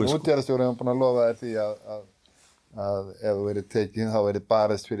 En útgerðarstjórinn var búin að lofa þér því að ef þú verið tekinn þá verið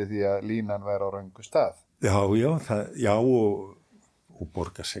barist fyrir því að línan væri á röngu stað. Já, og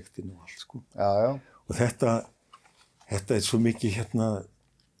borgarsektin og allt, sko. Já. Og þetta er svo mikið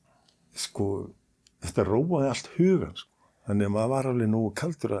sko, þetta róaði allt hugan, sko. Þannig að maður var alveg nógu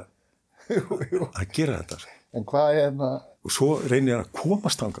kaldur að gera þetta, sko. En hvað og svo reynir að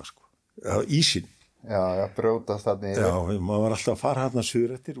komast þangað, sko, á ísinn. Já, brjótast þarna yfir. Já, maður var alltaf að fara þarna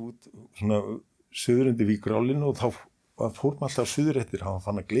suðrættir út, svona suðurundi Víkurálinu og þá fór maður alltaf suðrættir, hann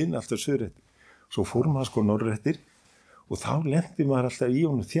fann að glina alltaf suðrættir. Svo fór maður, sko, norðrættir og þá lendi maður alltaf í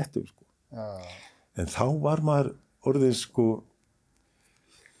honum þéttum, sko. Já. En þá var maður orðið, sko,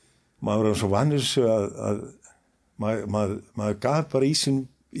 maður var svo vanur að maður gaf bara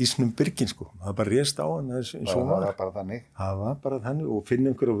ísnum byrgin, sko. Það bara rést á hann eins og var. Það var bara þannig. Það var bara þannig og finna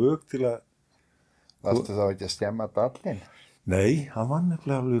einhverja vög til að... Varstu þá ekki að skemma dallinn? Nei, hann var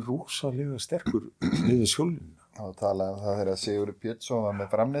nefnilega alveg rosalega sterkur niður sjólinu. Þá talaði það þegar Sigurður Björnsson var með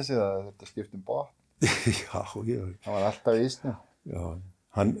Framnesið að þetta skiptum botn. Já. Hann var alltaf í ísnum. Já.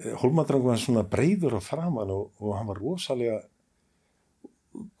 Hólmadrangur var svona breiður á framan og hann var rosalega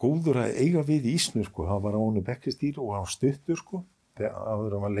góður að eiga við í ísnum, sko. Hann var á honum bekkistýr og hann var stuttur, sko, þegar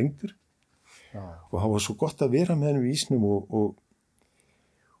hann var lengdur. Já. Og hann var svo gott að vera með hann í ísnum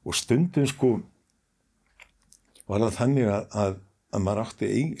og stundum, sko, var það þannig að maður átti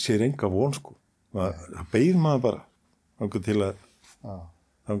sér enga von, sko. Það beið maður bara þangað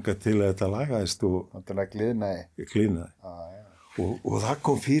til að þetta lagaðist og það gliðnaði. Og það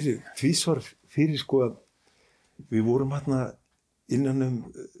kom tvísvar fyrir, sko, að við vorum hérna innan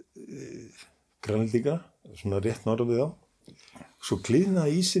Grænlendinga, svona rétt norður við á Svo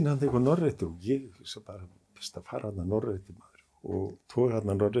gliðnaði ísinn hann eitthvað norrættur og ég svo bara best að fara hann að norrætti maður og tók hann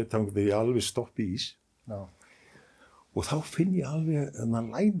að norrætti hann þegar ég alveg stoppi ís. Já. Og þá finn ég alveg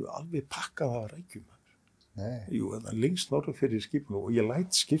þennan lænu alveg pakkað af rækjum maður. Nei. Jú, þannig lengst norður fyrir skipinu og ég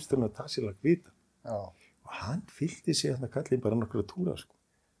læt skipstjórinn að Tasiilaq vita. Já. Og hann fylgdi sig hann að kallið bara nokkra túra sko.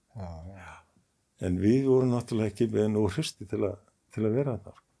 Já, já. En við vorum náttúrulega ekki með nú hrusti til að vera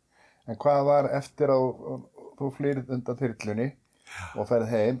þarna sko. En hvað var eftir að þú flýrð undan þyrlunni og ferð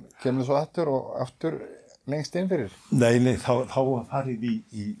heim, kemur svo aftur lengst inn fyrir? Nei, þá var farið í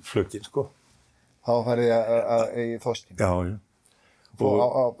flöggin sko. Þá farið í Þorskinn? Já, já.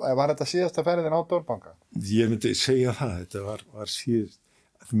 Og var þetta síðasta ferðin á Dórbanga? Ég myndi segja það, þetta var síðast,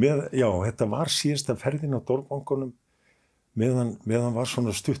 þetta var síðasta ferðin á Dórbangunum meðan var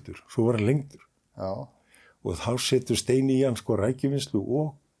svona stuttur, svo var hann lengdur. Já. Og þá setur Steini í hann sko rækjuvinnslu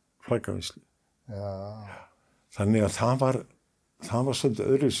og flækjavinnslu. Já. Þannig að það var svolítið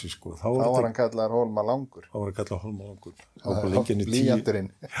öðruvísi sko. Þá var hann kallaður Hólmalangur. Þá var hann kallaður Hólmalangur. Blýanturinn.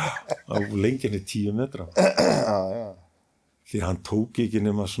 Á lenginni 10 metra. Já, já. Því hann tók ekki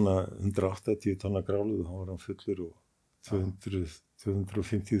nema svona 180 tonna gráluðu, þá var hann fullur og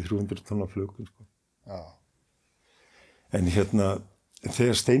 250-300 tonna flökun sko. Já. En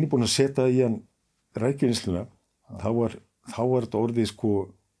þegar Steini búinn að setja í hann rækjuvinnsluna, þá var þetta orðið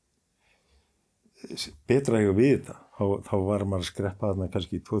sko betra að eiga við þetta. Þá var maður að skreppa þarna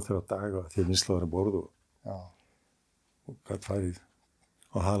kannski í 2-3 daga þegar vinsla var að borða og gætt farið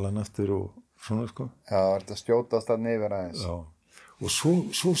á halan eftir og svona sko. Já, þetta skjótast að neyfir aðeins. Já, og svo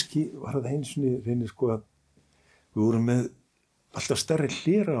var það einu sinni reynir sko að við vorum með alltaf stærri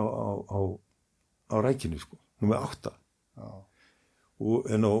hlera á rækjunu sko, númer 8. Já.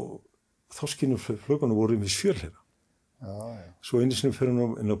 En á Þorskinu flögunum vorum við 7 hlera. Já, já. Svo einu sinni fyrir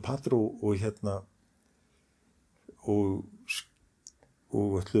hann inn á Patró og og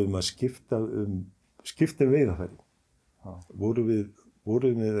ætluðum að skipta veiðarfæri. Vorum við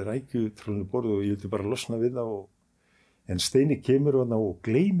með rækju trúinu borðu og ég vildi bara losna við það en Steini kemur og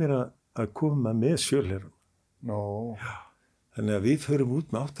gleymir að koma með 7 hlerum. No. Þannig að við förum út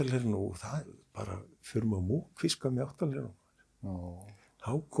með 8 hlerum og það bara förum að mókfiska með 8 hlerum. No.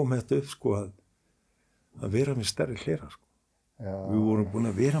 Þá kom þetta upp sko að vera með stærri hlera sko. Já. Við vorum búin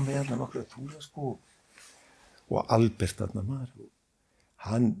að vera með þarna nokkra túra sko og Albert þarna maður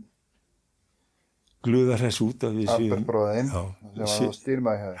hann gluðar þess út að við séum Albert bróðinn sem var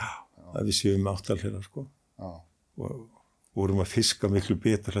stýrmaður hjá þér. Að við séum með 8 hlera sko. Já. Og vorum að fiska miklu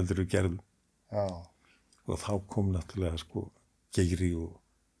betur heldur við gerðum. Já. Og þá kom náttúrulega sko Geiri og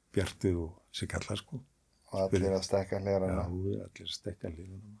Bjartur og þessi kallar sko. Og allir að stekka hlerana. Já, allir að stekka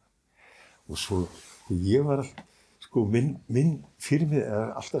hlerana. Og svo ég var sko minn fyrir mig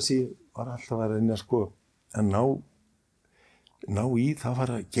alltaf síðan var alltaf að reyna sko að ná í það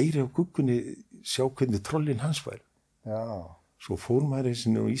var að Geiri á guggunni sjá hvernig trollin hans væri. Já. Svo fór maður eins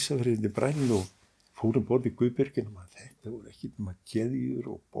og Ísafirði brælinn og fórum borð í Guðbjörgin og þetta voru ekki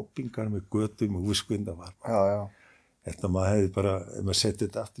keðjur og bobbingar með götum og visskvinda var. Já, já. Þetta maður hefði bara, ef maður setti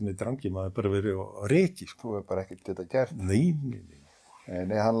þetta aftur með drangi, maður bara verið á reki. Sko. Þú hefur bara ekkert þetta gert. Nei.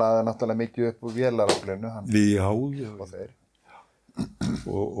 Nei, hann laði náttúrulega mikið upp úr vélaraflinu. Já. Og þeir.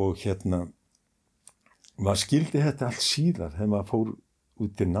 Og maður skildi þetta allt síðar þegar maður fór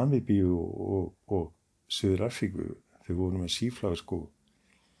út til Namibíu og Suður Afríku þegar við vorum með síflaga sko.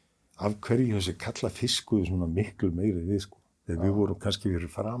 Af hverju þessi kalla fiskuðu svona miklu meiri við sko. Þegar við vorum kannski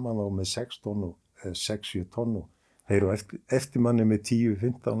verið framan á með 6 tonn eða 6-7 tonn og þeir eru eftir manni með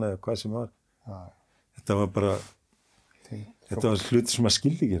 10-15 eða hvað sem var. Já. Þetta var bara, þetta var hluti sem maður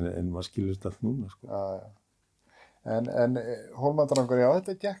skildi ekki en maður skilur þetta allt núna sko. Já, já. En Hólmadrangur, já,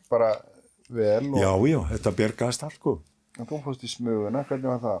 þetta gekk bara vel. Og... Já, þetta bjargaðist allt sko. En þú fórst í smuguna, hvernig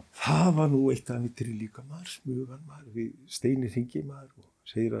var það? Það var nú eitt af vitri líka maður, smugan maður, við Steini hringi maður og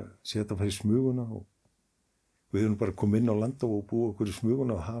segir að þetta færi smuguna og við erum bara komið inn á landa og búið okkur í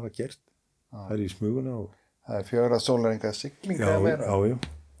smuguna og hafa gert. Það er í smuguna og... Það er 4 sólarhringa siglinga að vera. Já.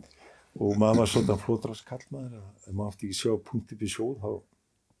 Og maður var svona flótrálskall maður að ef maður átti ekki sjá punkti við sjóð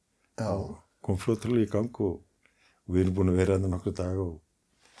þá kom flótráli í gang og við erum búin að vera þarna nokkra daga og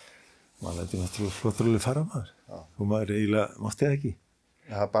maður læti náttúrulega flótráli fara maður. Og maður eiginlega mátti það ekki.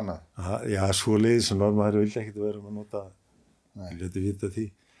 Það er bannað? Já, svo leiðis og maður vildi ekkert vera að nota það. Ég leti vita því.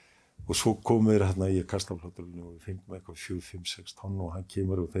 Og svo komum við hérna í kastaflótrálinu og við fengum eitthvað 4-5-6 tonn og hann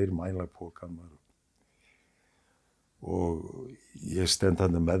kemur og þeir mæla pókan maður. Og ég stend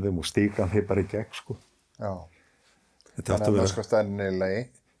hann með þeim og stíka hann þeir bara í gegn sko. Já. Þannig að mörskvastæðin er í lagi?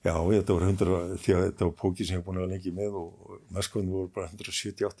 Já, þetta var 100, því að þetta var póki sem ég búin að vera lengi með og mörskvastæðin voru bara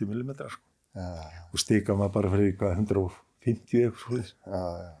 170-80 mm sko. Já. Og stíka maður bara fyrir eitthvað 50 eitthvað svoleiðis. Já.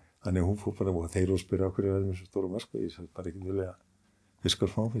 Þannig hún fór bara og þeir og spyrja okkur að með svo stóra maska. Ég sagði bara ekki vilja fiskar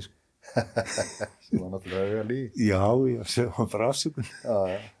smáfisk. Sem var náttúrulega auðvitað líf. Já, það var bara afsökun. Já.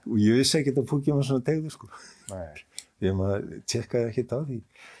 Og ég vissi ekki að Pokémon svona tegðu, sko. Nei. Ég maður tjekkaði ekkert á því.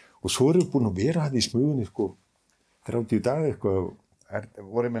 Og svo erum við búin að vera hann í smugunni, sko, 30 daga eitthvað.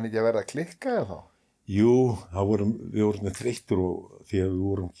 Voru menn ekki að verða að klikka eða þá? Jú, við vorum með þreyttur og því að við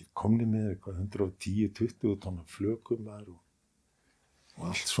vorum komni með eitthvað 110-20 tonna flökum og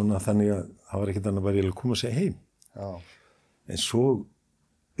allt svona þannig að það var ekkert annað bara að koma að segja heim. Já. En svo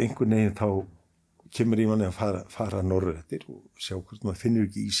einhvern veginn þá kemur í manni að fara norður eftir og sjá hvort maður finnur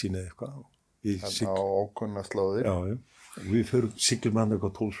ekki ísinn eða eitthvað. Á ókunna slóðir. Já. Og við siglum hann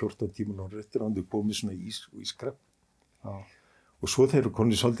eitthvað 12-14 tíma norður eftir og hann komið svona ís og ískrepp. Já. Og svo þegar við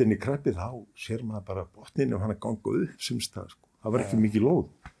komum svolítið inn í kreppið, þá sér maður bara botninn og hann að ganga upp sumstað, sko. Það var ekki mikið lóð.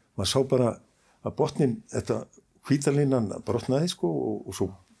 Maður sá bara að botninn, þetta hvítalínan brotnaði, sko, og svo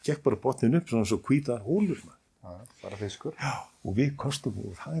gekk bara botninn upp, svona svo hvíta hólur maður. Já, bara fiskur. Já, og við kostum,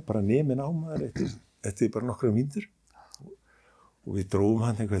 og það bara nemin á maður eftir bara nokkra mínútur. Og við drófum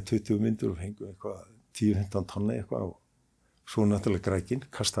hann eitthvað 20 mínútur og fengum eitthvað 10-15 tonna eitthvað og svo náttúrulega grækinn,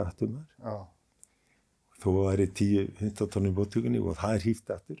 kastaði aftur maður. Já. Þó var það 10-15 tonnum í bóttökunni og það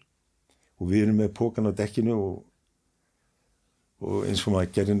hýft aftur. Og við erum með pókan á dekkinu og eins og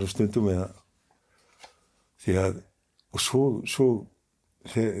maður gerir nú stundum með það. Og svo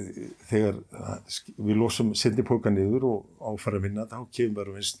þegar við losum sendipókan niður og áfara að vinna, þá kemur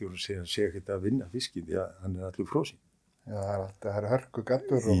bara vinstjóri og segja ekkert að vinna fiskinn því að hann allur frósinn. Já, það er hörku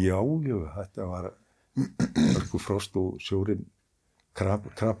gattur. Já, þetta var hörku frost og sjórinn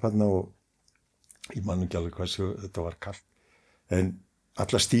krabbarna og ég man ekki alveg hvað þetta var kalt. En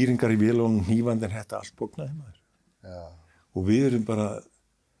alla stýringar í vélunum, hnífandinn, þetta allt bóknaði maður. Já. Og við erum bara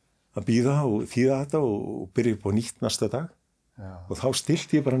að bíða og þýða þetta og byrja upp á nýtt næsta dag. Já. Og þá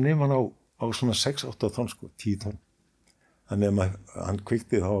stilti ég bara neman á svona 6-8 tonn, sko, 10 tonn. Þannig að hann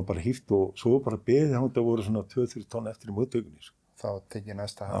kveikti, það var bara hýft og svo bara beðið hann, það voru svona 2-3 tonn eftir í móttökunni. Sko. Þá tekið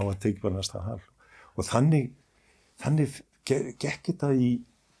næsta hal. Það var tekið bara næsta hal. Og þannig gekk þetta í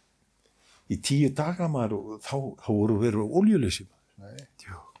 10 daga maður og þá voru verið olíuleysi maður. Nei.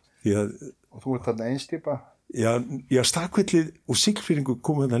 Jú. Og þú ert þarna einstýpa? Já, Stakfellið og Siglfirðingur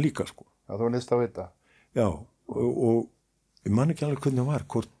komu þarna líka, sko. Já, þú list á þetta? Já, og ég man ekki alveg hvernig það var,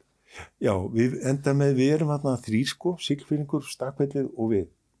 hvort. Já, við erum þarna 3, sko, Siglfirðingur, Stakfellið og við.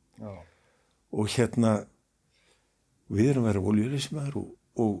 Já. Og við erum verið olíuleysi maður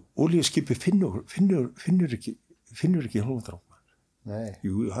og olíuskipi finnur ekki hólfandráng. Nei.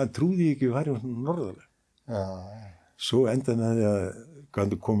 Jú, hann trúði ekki við væri norðarlega. Já. Svo endaði með því að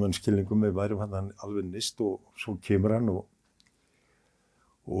hann kom hann skilningum með væri hann alveg nist og svo kemur hann og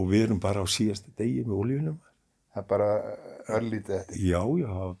við erum bara á síðasta degi með olíunum. Það er bara örlítið eftir. Já,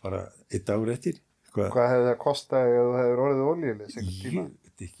 það var bara 1 dagur eftir. Hvað hefði það kostað ef þú hefur orðið olíuleysi? Ég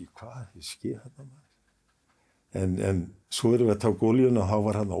veit ekki hvað þið skeið þarna maður. En svo erum við að taka olíuna og þá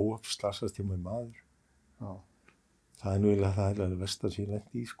var hann óafslasast hjá mig maður. Já. Það er nú eiginlega það versta sem ég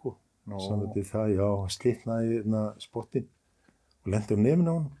lendi í, sko. Samvættið það, já, hann slitnaði spottinn og lendi á nefn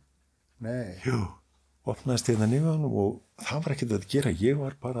á hann. Nei. Jú, opnaðist nefn á hann og það var ekkert að gera. Ég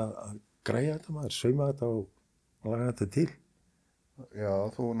var bara að græja þetta maður, sauma þetta og laga þetta til. Já,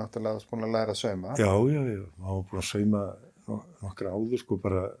 þú náttúrulega varst búin að læra að sauma. Já, maður var búin að sauma nokkra áður, sko,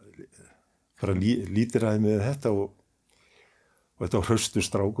 bara lítiræði með þetta og þetta var hraustu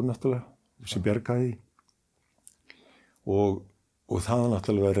strákur náttúrulega sem bjargaði því. Og það var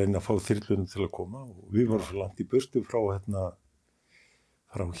náttúrulega að reyna að fá þyrlunum til að koma og við varum svo langt í burtu frá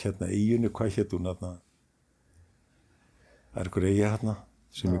eyjunni, hvað hét hún þarna? Það er einhver eyja þarna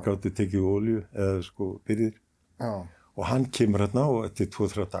sem við gátum tekið olíu eða sko byrðir. Já. Og hann kemur þarna og eftir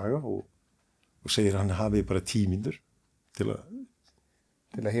 2-3 daga og segir hann hafi bara 10 mínútur til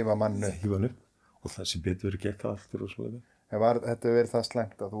að hífa mann upp og það sem betur verið gekk allt og svo. Þetta verið það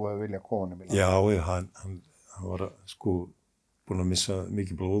slæmt að þú hefði viljað koma honum í land? Já, hann var sko búinn að missa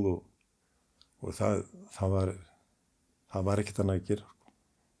mikið blóð og það var ekkert annað að gera.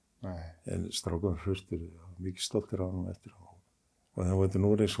 Nei. En strákan hraustur, mikið stoltir á hann eftir og það var þetta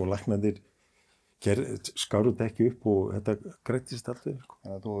núri svo læknandir skáruð ekki upp og þetta grættist alltaf.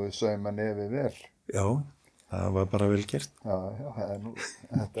 Þannig að þú sauma nefið vel? Já, það var bara vel gert. Já, það er nú...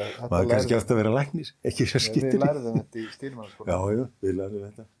 Maður kannski átt að vera læknir, ekki sér skittir. Við lærðum þetta í stýrimannsskólanum. Já, við lærðum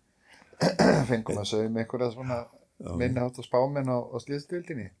þetta. Fengum að sauma einhverja svona minniháttar spámenn á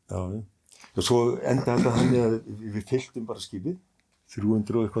slíðstildinni. Já, og svo enda þetta þannig að við fylltum bara skipið,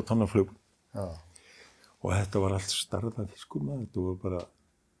 300 og eitthvað tonna flögum. Já. Og þetta var allt starða fiskum,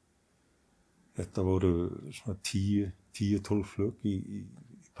 þetta voru svona 10 10-12 flug í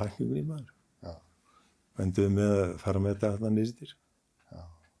pakningunni maður. Já. Enduðum með að fara með þetta þarna niður. Já.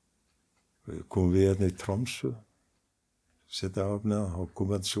 Komum við hérna í Tromsö, setja afnað og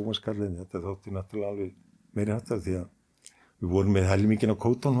komum við að sjónvarskallin. Þetta þótti náttúrulega alveg meiri hattar því að við vorum með helminginn á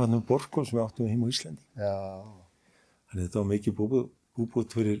kótónum hann Borgholm sem við áttum heim á Íslandi. Já. Þannig þetta var mikið búbót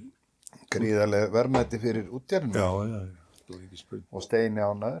fyrir... Gríðarlega verðmæti fyrir útgerðinu. Já, það var ekki spurning. Og Steini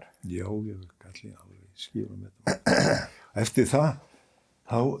ánæður. Já, ég kalli alveg skífa með þetta. Eftir það,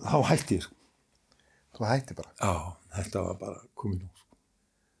 þá hætti ég. Þú hætti bara? Já, þetta var bara komið nú.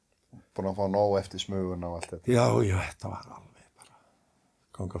 Búin að fá nóg eftir smuguna og allt þetta? Já, þetta var alveg bara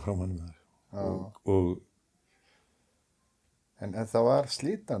ganga frá manni með það. En það var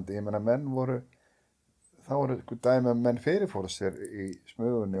slítandi, ég meina menn voru, þá voru eitthvað dæmi að menn fyrirfóru sér í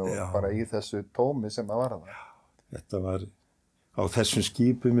smugunni og bara í þessu tómi sem það var það. Þetta var á þessum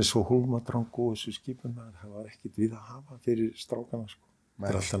skipum með svo Hólmadrang og þessu skipum, það var ekkert við að hafa fyrir strákana sko.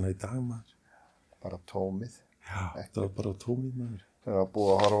 Þetta er alltaf næ dag maður. Bara tómið? Já, þetta var bara tómið maður. Það var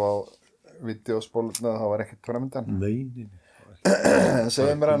búið að horfa á videospóluna, það var ekkert framöndan? Nei. En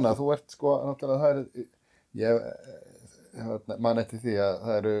segðu mér annað, þú ert sko, náttúrulega það er, ég man eftir því að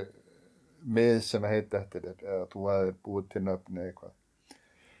það eru mið sem heiti eftir þér, eða þú hafðir búið til nöfni eitthvað.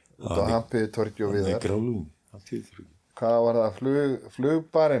 Út á Hampiði torgi og viðar. Nei, Grálunni, Hampiði torgi. Hvað var það?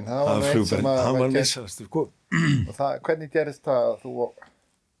 Flugbarinn? Það var flugbarinn, hann var vinsælastur, sko. Og það, hvernig gerist það að þú...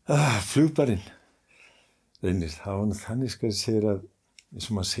 Flugbarinn, reynir, það var þannig skal ég segja að, eins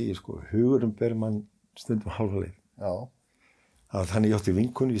og maður segir, sko, hugurum ber mann stundum hálfa leið. Já. Það var þannig ég átti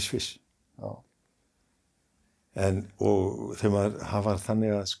vinkonu í Sviss. Já. Og þegar maður var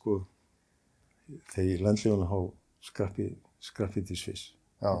þannig að, sko, þegar í landlegunum há skrappið til Sviss.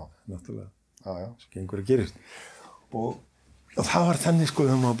 Já. Náttúrulega. Já. Sem gengur að gerist. Og það var þannig, sko,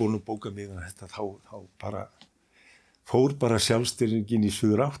 þegar maður búin að bóka mig að þetta, þá bara fór bara sjálfstyrningin í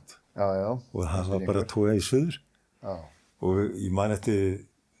suður átt. Já. Og það var bara tóga í suður. Já. Og ég man eftir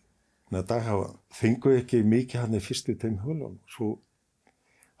dag fengu ekki mikið hann í fyrstu tveim hölum. Svo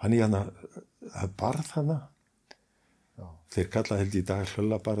hann í hann að barð hana. Já. Þeir kalla held í dag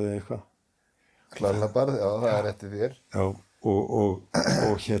hlöllabarð eða eitthvað. Hlöllabarð, já, það er eftir þér. Já,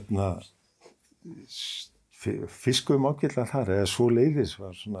 og hérna fiskuðum ágætlega þar, eða svo leiðis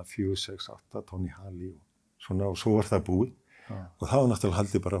var svona 4, 6, 8 tonn í hali og svona, og svo var það búið. Já. Og það var náttúrulega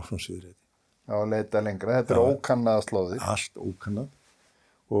haldið bara áfram suðræti. Já, leita lengra. Þetta er ókannaða slóðir. Allt ókannað.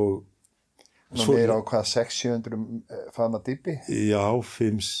 Og svo er á hvað, 600-700 faðma dýpi? Já,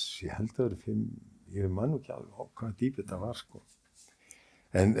 5, ég held að það eru 5, ég man ekki alveg á hvaða dýpi þetta var, sko.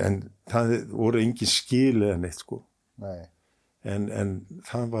 En það voru engin skil eða neitt, sko. Nei. En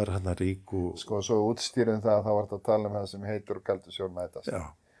það var hann að rík og... Sko, svo útstýrum það að það var að tala um það sem heitur og kaldur sjór mætast. Já.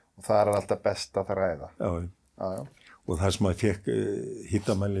 Og það er alltaf best að þræða. Já. Og það sem maður fekk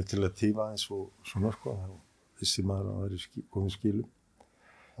hittamælinn til að tífa eins og svona, sko, þessi maður að vera komið skilum.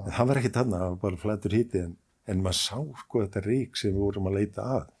 En það var ekki þarna, það var bara flætur hiti, en maður sá, sko, þetta rík sem við vorum að leita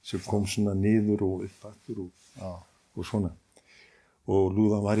að, sem kom svona niður og upp aftur og svona. Og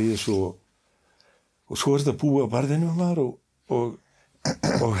lúðan var í þessu og svo er þetta búið á barðinu maður og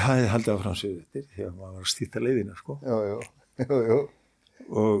það er haldið áfram suður þegar maður var að stýta leiðina, sko. Jú.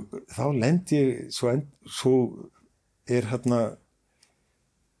 Og þá lendi ég, svo er hérna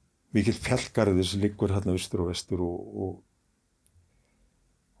mikill fjallgarður sem liggur hérna austur og vestur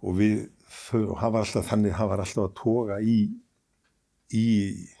og við, það var alltaf þannig, það var alltaf að toga í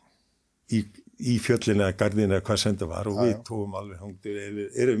fjöllina eða garðina eða hvað sem það var og við tógum alveg hangdir,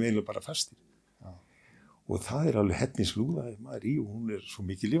 erum eiginlega bara fastir. Já. Og það er alveg hellinslúða maður í og hún er svo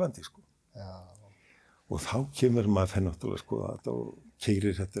mikið lifandi, sko. Já. Og þá kemur maður fenn náttúrulega, sko, þetta og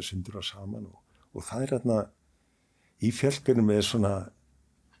keyrir þetta sundur á saman og það er hérna í fjallgarðinum er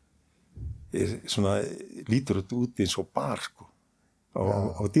svona lítur þetta út eins og bar, sko.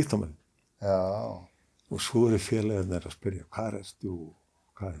 Á dýrtamönnum. Já. Og svo eru félagarnir að spyrja, hvað ertu og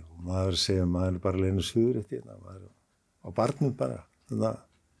maður segja, maður er bara leiðin suður eftir hérna, maður er á barnum bara. Já.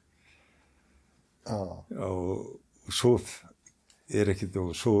 Og svo er ekkert, og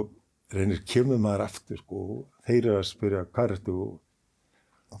svo kemur maður aftur, sko, og þeir eru að spyrja, hvað ertu og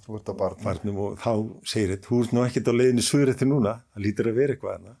þú ert á barnum og þá segir þetta, þú ert nú ekkert á leiðinni suður eftir núna, það lítur að vera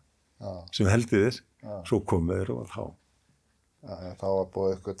eitthvað hana sem heldur þér, svo komu þeir og þá. Já, þá var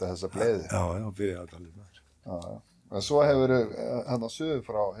búið ykkur til þessa bleiði. Já, byrjaði að tala um það. Já. En svo hefur, hann á suður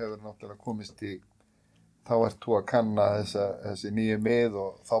frá, hefur náttúrulega komist í, þá ert þú að kanna þessi nýju mið og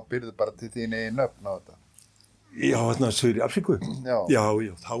þá byrðu bara til þín eigin nöfn á þetta. Já, þarna suður í Afríku. Já,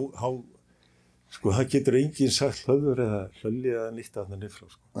 þá, sko, það getur enginn sagt hlöður eða hlölli eða nýtt að það nýfrá,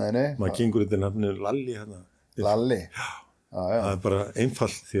 sko. Nei. Maður gengur þetta nafninu Lalli hérna, Lalli? Já. Það er bara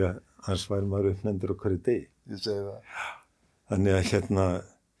einfalt því að hans væri maður uppnefndur á hverju degi. Ég segi það. Þannig að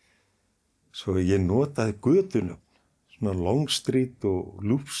svo ég notaði götunum, svona Long Street og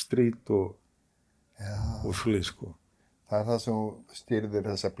Loop Street og svoleið, sko. Það er það sem stýrðir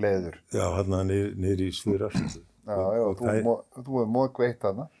þessa bleður. Já, hérna niður í Suður-Afríku. Þú er móðgveitt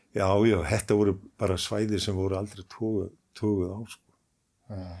þarna. Já, þetta voru bara svæðir sem voru aldrei toguð á, sko.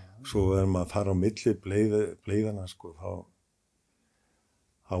 Svo maður að fara á milli bleiðana, sko, þá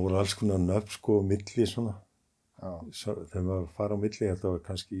voru alls konar nöfn, sko, milli svona. Þegar maður fara á milli, þetta var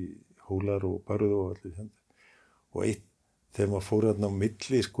kannski hólar og börð og allir þetta. Og þegar maður fór hérna á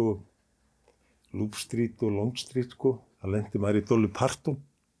milli, sko, Loop Street og Long Street, sko, það lendi maður í Dolly Parton.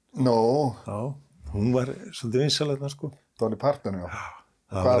 Já, hún var svolítið vinsæl þarna, sko. Dolly Parton, já.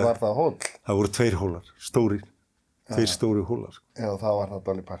 Hvað var það hóll? Það voru 2 hólar, stórir. 2 stóri hólar, sko. Já, það var það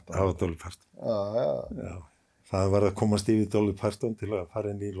Dolly Parton. Það var Dolly Parton. Já. Það var að komast yfir Dolly Parton til að fara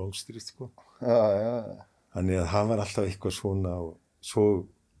inn í Long Street, sko. Já. Þannig að það var alltaf eitthvað svona og svo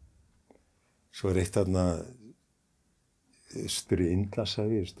er eitt þarna austur í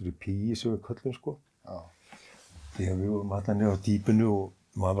Indlandshafi, austur í Píi sem við köllum, sko. Já. Því að við vorum alltaf niður á dýpinu og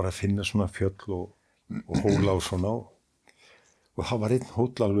maður var að finna svona fjöll og hóla og svona og það var einn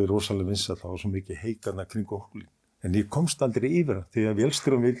hóll alveg rosalega vinsæll, það var svo mikið heikarna kring hóllin. En ég komst aldrei yfir það, því að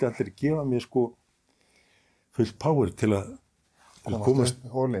vélstjórann vildi allir gefa mér, sko, fullt power til að komast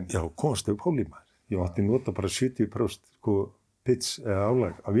upp hólinn maður. Ég átti nota bara 70% sko, pits eða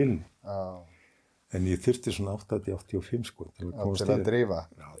álag af vélni. En ég þurfti svona 80-85, sko, til að komast yfir. Til að drífa?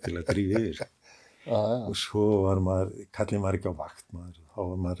 Já, til að drífa yfir. Og svo var kallinn var ekki á vakt maður, þá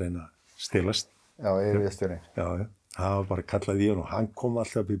var maður að reyna að stelast. Já, yfirstjórinn. Já. Það var bara kallað í hann og hann kom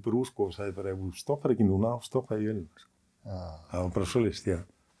alltaf upp í brú, sko, og sagði bara, ef þú stoppar ekki núna, stoppa í vélina. Það var bara svoleiðis, því að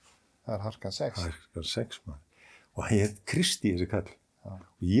það er harkan 6. Það er harkan 6, maður. Og hann heit Kristi, þessi kall.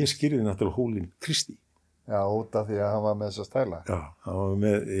 Og ég skýrði náttúrulega hólinn Kristi. Já, út af því að hann var með þessa stæla. Já, hann var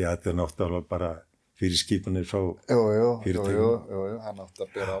með, þetta er náttúrulega bara fyrir skipanir frá fyrirtækinu. Jú, hann átti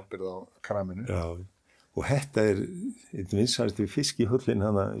að bera ábyrgð á kraminu. Já, og þetta er einn vinsælasti fisk í höllin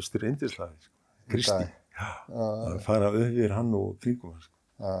hann að austur Indriðslafi, sko. Kristi. Að fara yfir hann og kringum hann, sko.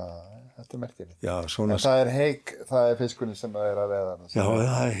 Þetta er merkilegt. Já, svona. En það er heik, það er fiskurinn sem það er að veða. Já,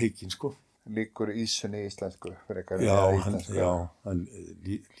 það er heikinn, sko. Líkur ísunni í íslensku. Já, hann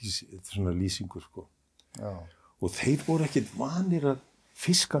svona lýsingur, sko. Já. Og þeir voru ekkert vanir að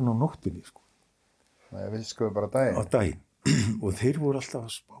fiska hann á nóttinni, sko. Nei, fiskuðu bara daginn. Á daginn. Og þeir voru alltaf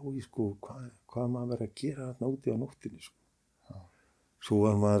að spá í, sko, hvað maður verið að gera þarna úti á nóttinni, sko. Já. Svo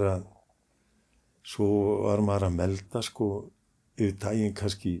var maður að melda, sko, yfir daginn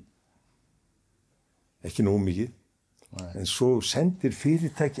kannski ekki nógu mikið. Nei. En svo sendir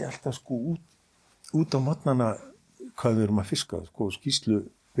fyrirtæki alltaf, sko, út á morgnana hvað við erum að fiska, sko,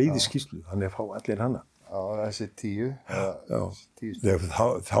 veiðiskýrslu, þannig að fá allir hana. Já, þessi 10. Já.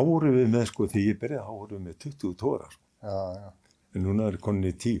 Þá vorum við með, sko, þegar ég byrjaði, þá vorum við með 20 tóra, sko. Já. En núna er konin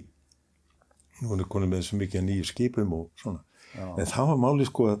í 10. Núna er konin með svo mikið nýju skipum og svona. Já. En þá var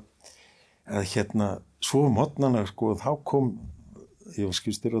málið, sko, að svo morgnana, sko, þá kom, ég var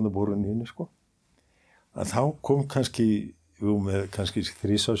skipstjórinn á borunni, sko, að þá kom kannski, með kannski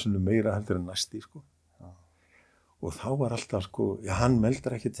 3 sinnum meira heldur en næsti, sko. Já. Og þá var alltaf, sko, hann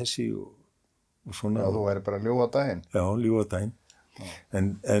meldar ekki þessi og svona. Já, þú væri bara að ljúga daginn. Já, ljúga daginn. Já. En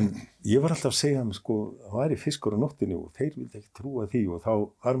ég var alltaf að segja hann, sko, það væri fiskur á nóttinni og þeir vildi ekki trúa því og þá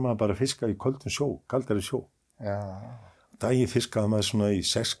var maður bara að fiska í köldum sjó, kaldari sjó. Já. Daginn fiskaði maður svona í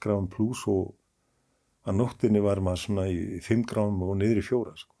 6 gráðum pluss og að nóttinni var maður svona í 5 gráðum og niður í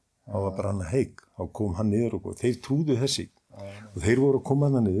 4, sko. Það var bara hann að heik, þá kom hann niður og þeir trúðu þessi. Og þeir voru að koma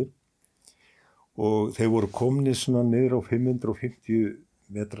hann niður og þeir voru komni svona niður á 550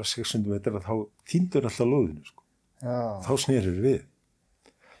 metra, 600 metra, þá týndur alltaf lóðinu, sko. Já. Þá snerir við.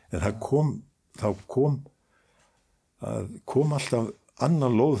 En það kom alltaf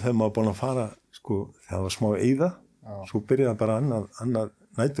annar lóð þegar maður búin að fara, sko, það var smá eyða. Já. Svo byrjaði bara annað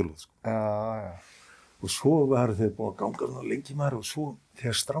næturlóð, sko. Já. Og svo var þeir búin að ganga svona lengi maður og svo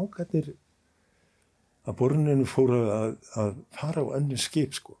þegar strákarnir að boruninu fóru að fara á önnur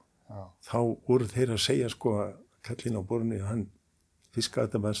skip, sko. Já. Þá voru þeir að segja, sko, að kallinn á boruninu, hann fiskaði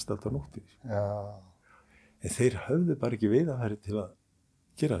þetta mest alltaf nóttinni. Já. En þeir höfðu bara ekki veiðarfæri til að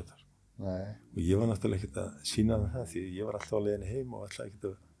gera þetta. Nei. Og ég var náttúrulega ekkert að sýna það því ég var alltaf á leiðinni heim og alltaf ekkert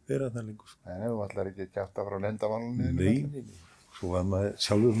að vera þarna lengur. Nei, þú ætlar ekki að kjafta frá lendavalunni? Nei. Svo var maður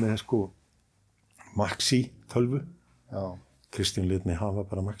sjálfur með, sko, Maxi tölvu. Já. Kristján lét mig hafa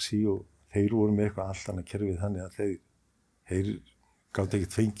bara Maxi og þeir voru með eitthvað allt annað kerfið þannig að þeir gátt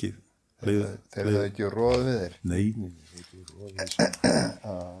ekkert fengið. Þeir hefðu ekki róð við þér? Nei, þeir hefðu róð við þér.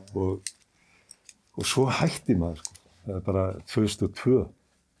 Og svo hætti maður, sko. Það er bara 2002.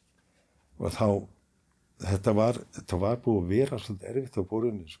 Og þá, þetta var búið að vera svolítið erfitt á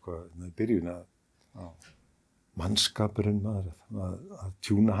borunni, sko, í byrjun að mannskapurinn maður, að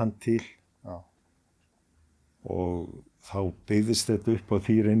tjúna hann til. Já. Og þá byggðist þetta upp á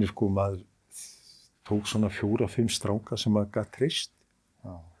því reynir, sko, maður tók svona 4-5 stráka sem maður gat treyst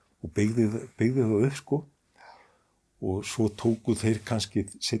og byggði það upp, sko. Og svo tóku þeir kannski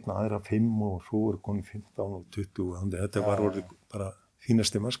seinna aðra 5 og svo voru konið 15 og 20. Þannig að þetta var orðið bara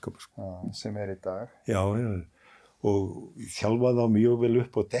fínasti mannskapur, sko. Sem í dag. Já. Og þjálfaði þá mjög vel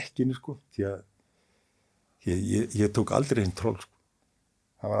upp á dekkinu, sko, því að ég tók aldrei einn troll, sko.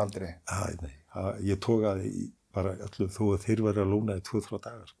 Það var aldrei? Nei, ég tókaði bara öllu þó að þeir væri að lóna í 2-3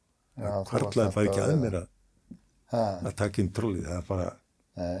 dagar, sko. Hvarlaði bara ekki að mér að taka inn trollið. Það bara,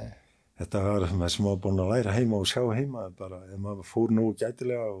 þetta var sem maður búin að læra heima og sjá heima, bara ef maður fór nógu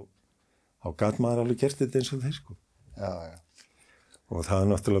gætilega og þá gat maður alveg gert þetta eins og þeir, sko. Já. Og það er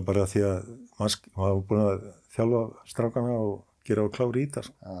náttúrulega bara því að maður var búin að þjálfa strákana og gera á klári í það,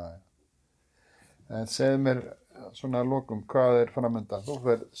 sko. Já. En segðu mér svona að lokum, hvað er framöndan? Þú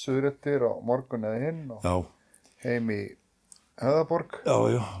fer suðrættir á morgun eða hinn og heim í Höfðaborg? Já,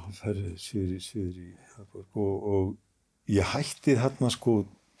 það er suður í Höfðaborg og ég hætti þarna, sko,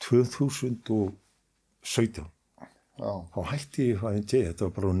 2017. Þá hætti ég á ANJ, þetta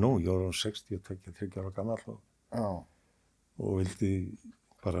var bara nóg, ég var á 63 ára gamall og vildi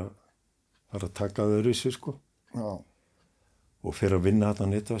bara taka það öðruvísi, sko. Já. Og fer að vinna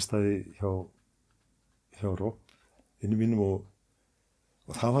þarna netverkstæði hjá Rob, inni mínum og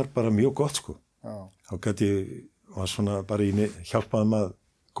það var bara mjög gott, sko. Já. Þá gæti ég, var svona bara hjálpaði maður að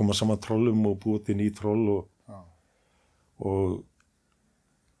koma saman trollum og búið til ný troll og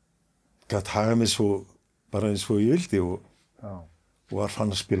gæti haga mig svo bara eins og ég vildi og var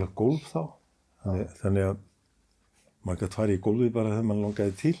fann að spila golf þá. Þannig að maður gæti farið í golfi bara þegar maður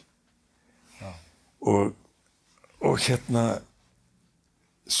langaði til. Já. Og hérna,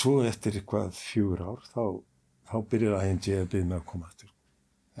 svo eftir eitthvað 4 ár, þá byrjar ANJ að biðja mig að koma aftur.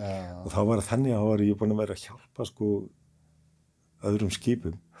 Og þá var það þannig að var ég búin að vera að hjálpa, sko, öðrum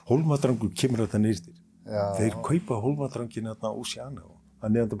skipum. Hólmadrangur kemur þetta nýrstir. Þeir kaupa hólmadrangin þarna á Oceana og það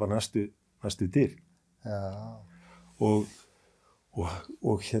neðandi bara næstu dyr. Og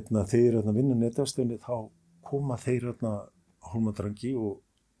hérna þeir að vinna netafstöðinni þá koma þeir að hólmadrangi og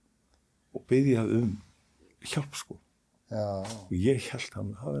biðja hjálp, sko. Og ég held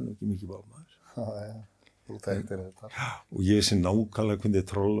að það er nú ekki mikið bámaður. Þú þekktir þetta. Og ég sé nákvæmlega hvernig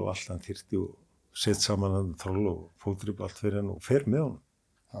troll og allt hann þyrfti og sett saman hann troll og fótrip allt fyrir hann og fer með honum.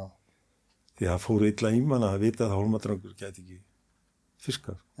 Því að það fór illa í mann að vita að hólmadrangur gæti ekki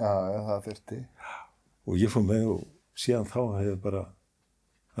fiskar. Já, það þyrfti. Og ég fór með og síðan þá hefði bara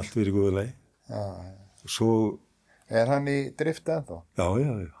allt verið góðu leið. Og svo... Er hann í drifti ennþá? Já,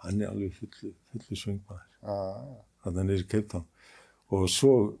 hann er alveg fullu svingmaður. Þannig hann er í Cape Town. Og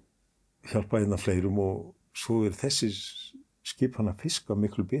svo hjálpaði hérna fleirum og svo þessi skip hann að fiska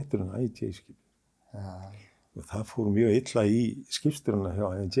miklu betur en ANJ skip. Og það fór mjög illa í skipstjórana hjá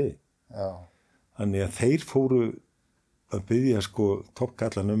ANJ. Þannig að þeir fóru að biðja, sko,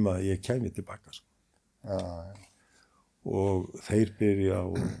 toppkallan að ég kæmi tilbaka, sko. Og þeir byrja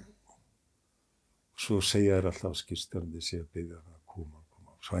og svo segja þér alltaf skipstjórandi sé að biðja að koma.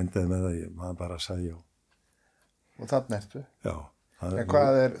 Svo endaði með það maður bara sagði já. Og þarna ertu? Já. En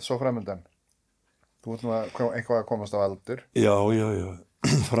hvað er svo framöndan? Þú ætlum eitthvað að komast á aldur? Já.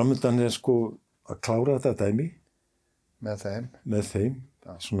 Framöndan er, sko, að klára þetta dæmi. Með þeim? Með þeim.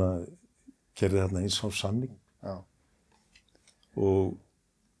 Já. Svona, gerði þarna eins á samning. Já. Og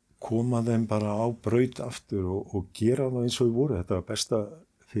koma þeim bara á braut aftur og gera það eins og þau voru. Þetta var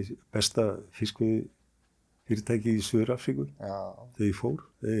besta fiskveiðifyrirtæki í Suður-Afríku. Já. Þegar ég fór,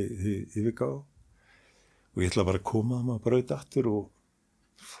 þegar ég gáði. Og ég ætla bara að koma þeim að braut aftur og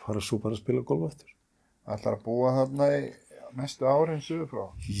fara svo bara að spila golf aftur. Ætlar að búa þarna í næstu árin suður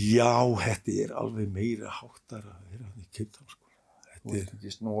frá? Já, þetta er alveg meira háttar að vera hann í Cape Town, sko. Þú ert ekki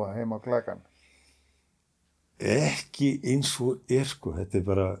snúa heima á klakan? Ekki eins og sko. Þetta er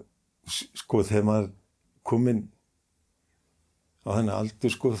bara, sko, þegar maður kominn á þennan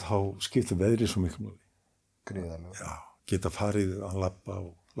aldur, sko, þá skiptir veðrið svo miklu máli. Gríðarlega. Já, geta farið að labba á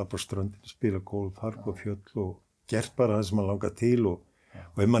ströndinu, spila golf, fara á fjöll og gert bara það sem maður langar til og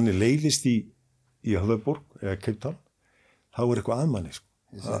ef manni leiðist í Höfðaborg eða Cape Town, þá er eitthvað að manni, sko.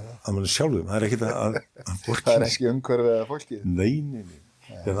 Að manni sjálfum, það er ekkert að borgin. Það er ekki umhverfið eða fólkið? Nei.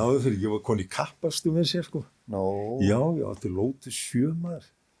 Þegar áður fyrir, ég var konið í kappastu með sér, sko. Já, ég átti Lotus 7 maður.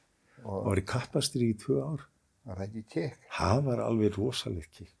 og var í kappastri í 2 ár. Var það ekki kikk? Það var alveg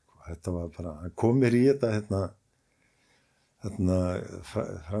rosalegt kikk. Þetta var bara, hann kom mér í þetta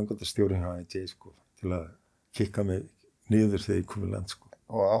framkvæmdastjórinn hjá IJ sko, til að kikka mig niður þegar ég kom í land sko.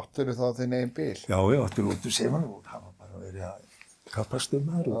 Og áttur þá þinn eigin bíl? Já, ég átti út úr seman og það var bara verið að kappast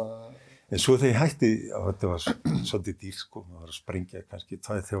maður. En svo þegar ég hætti, þetta var svolítið dýr sko, maður var að sprengja kannski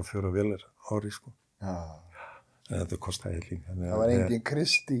 2-3-4 vélar ári sko. Já. En þetta kostaði helling. Það var engin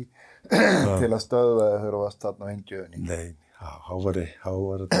Kristi til að stöðva þegar þú varst þarna á Hengjöðunni? Nei, þá var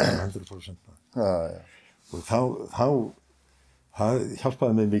þetta 100%. Já. Og það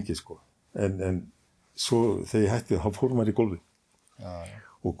hjálpaði mig mikið sko. En svo þegar ég hætti, þá fór maður í gólfið. Já.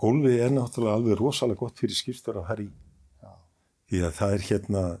 Og gólfið er náttúrulega alveg rosalega gott fyrir skipstjóra að fara í. Já. Því að það er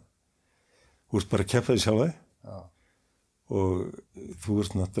þú ert bara að keppa þig sjálf Já. og þú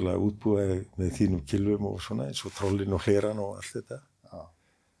ert náttúrulega útbúið með þínum kilvum og svona eins og trollin og hleran og allt þetta. Já.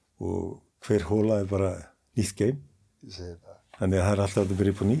 Og hver hóla er bara nýtt geim. Ég segi það. Þannig að það er alltaf að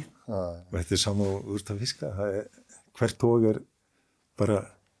byrja upp á nýtt. Já. Og þetta er sama og úr að fiska. Hvert tók er bara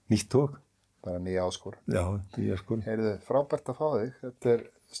nýtt tók. Bara nýja áskorun. Já, nýja áskorun. Heyrðu, frábært að fá þig. Þetta er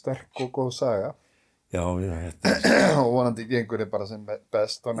sterk og góð saga. Já, þetta og vonandi gengur þið bara sem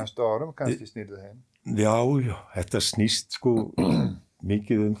best á næstu árum, kannski snýrðu heim. Já, þetta snýst sko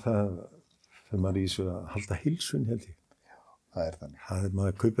mikið það þegar maður í þessu að halda heilsun held ég. Já, það er þannig.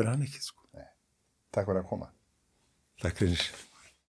 Maður kaupir hann ekki sko. Nei. Takk fyrir að koma. Takk fyrir.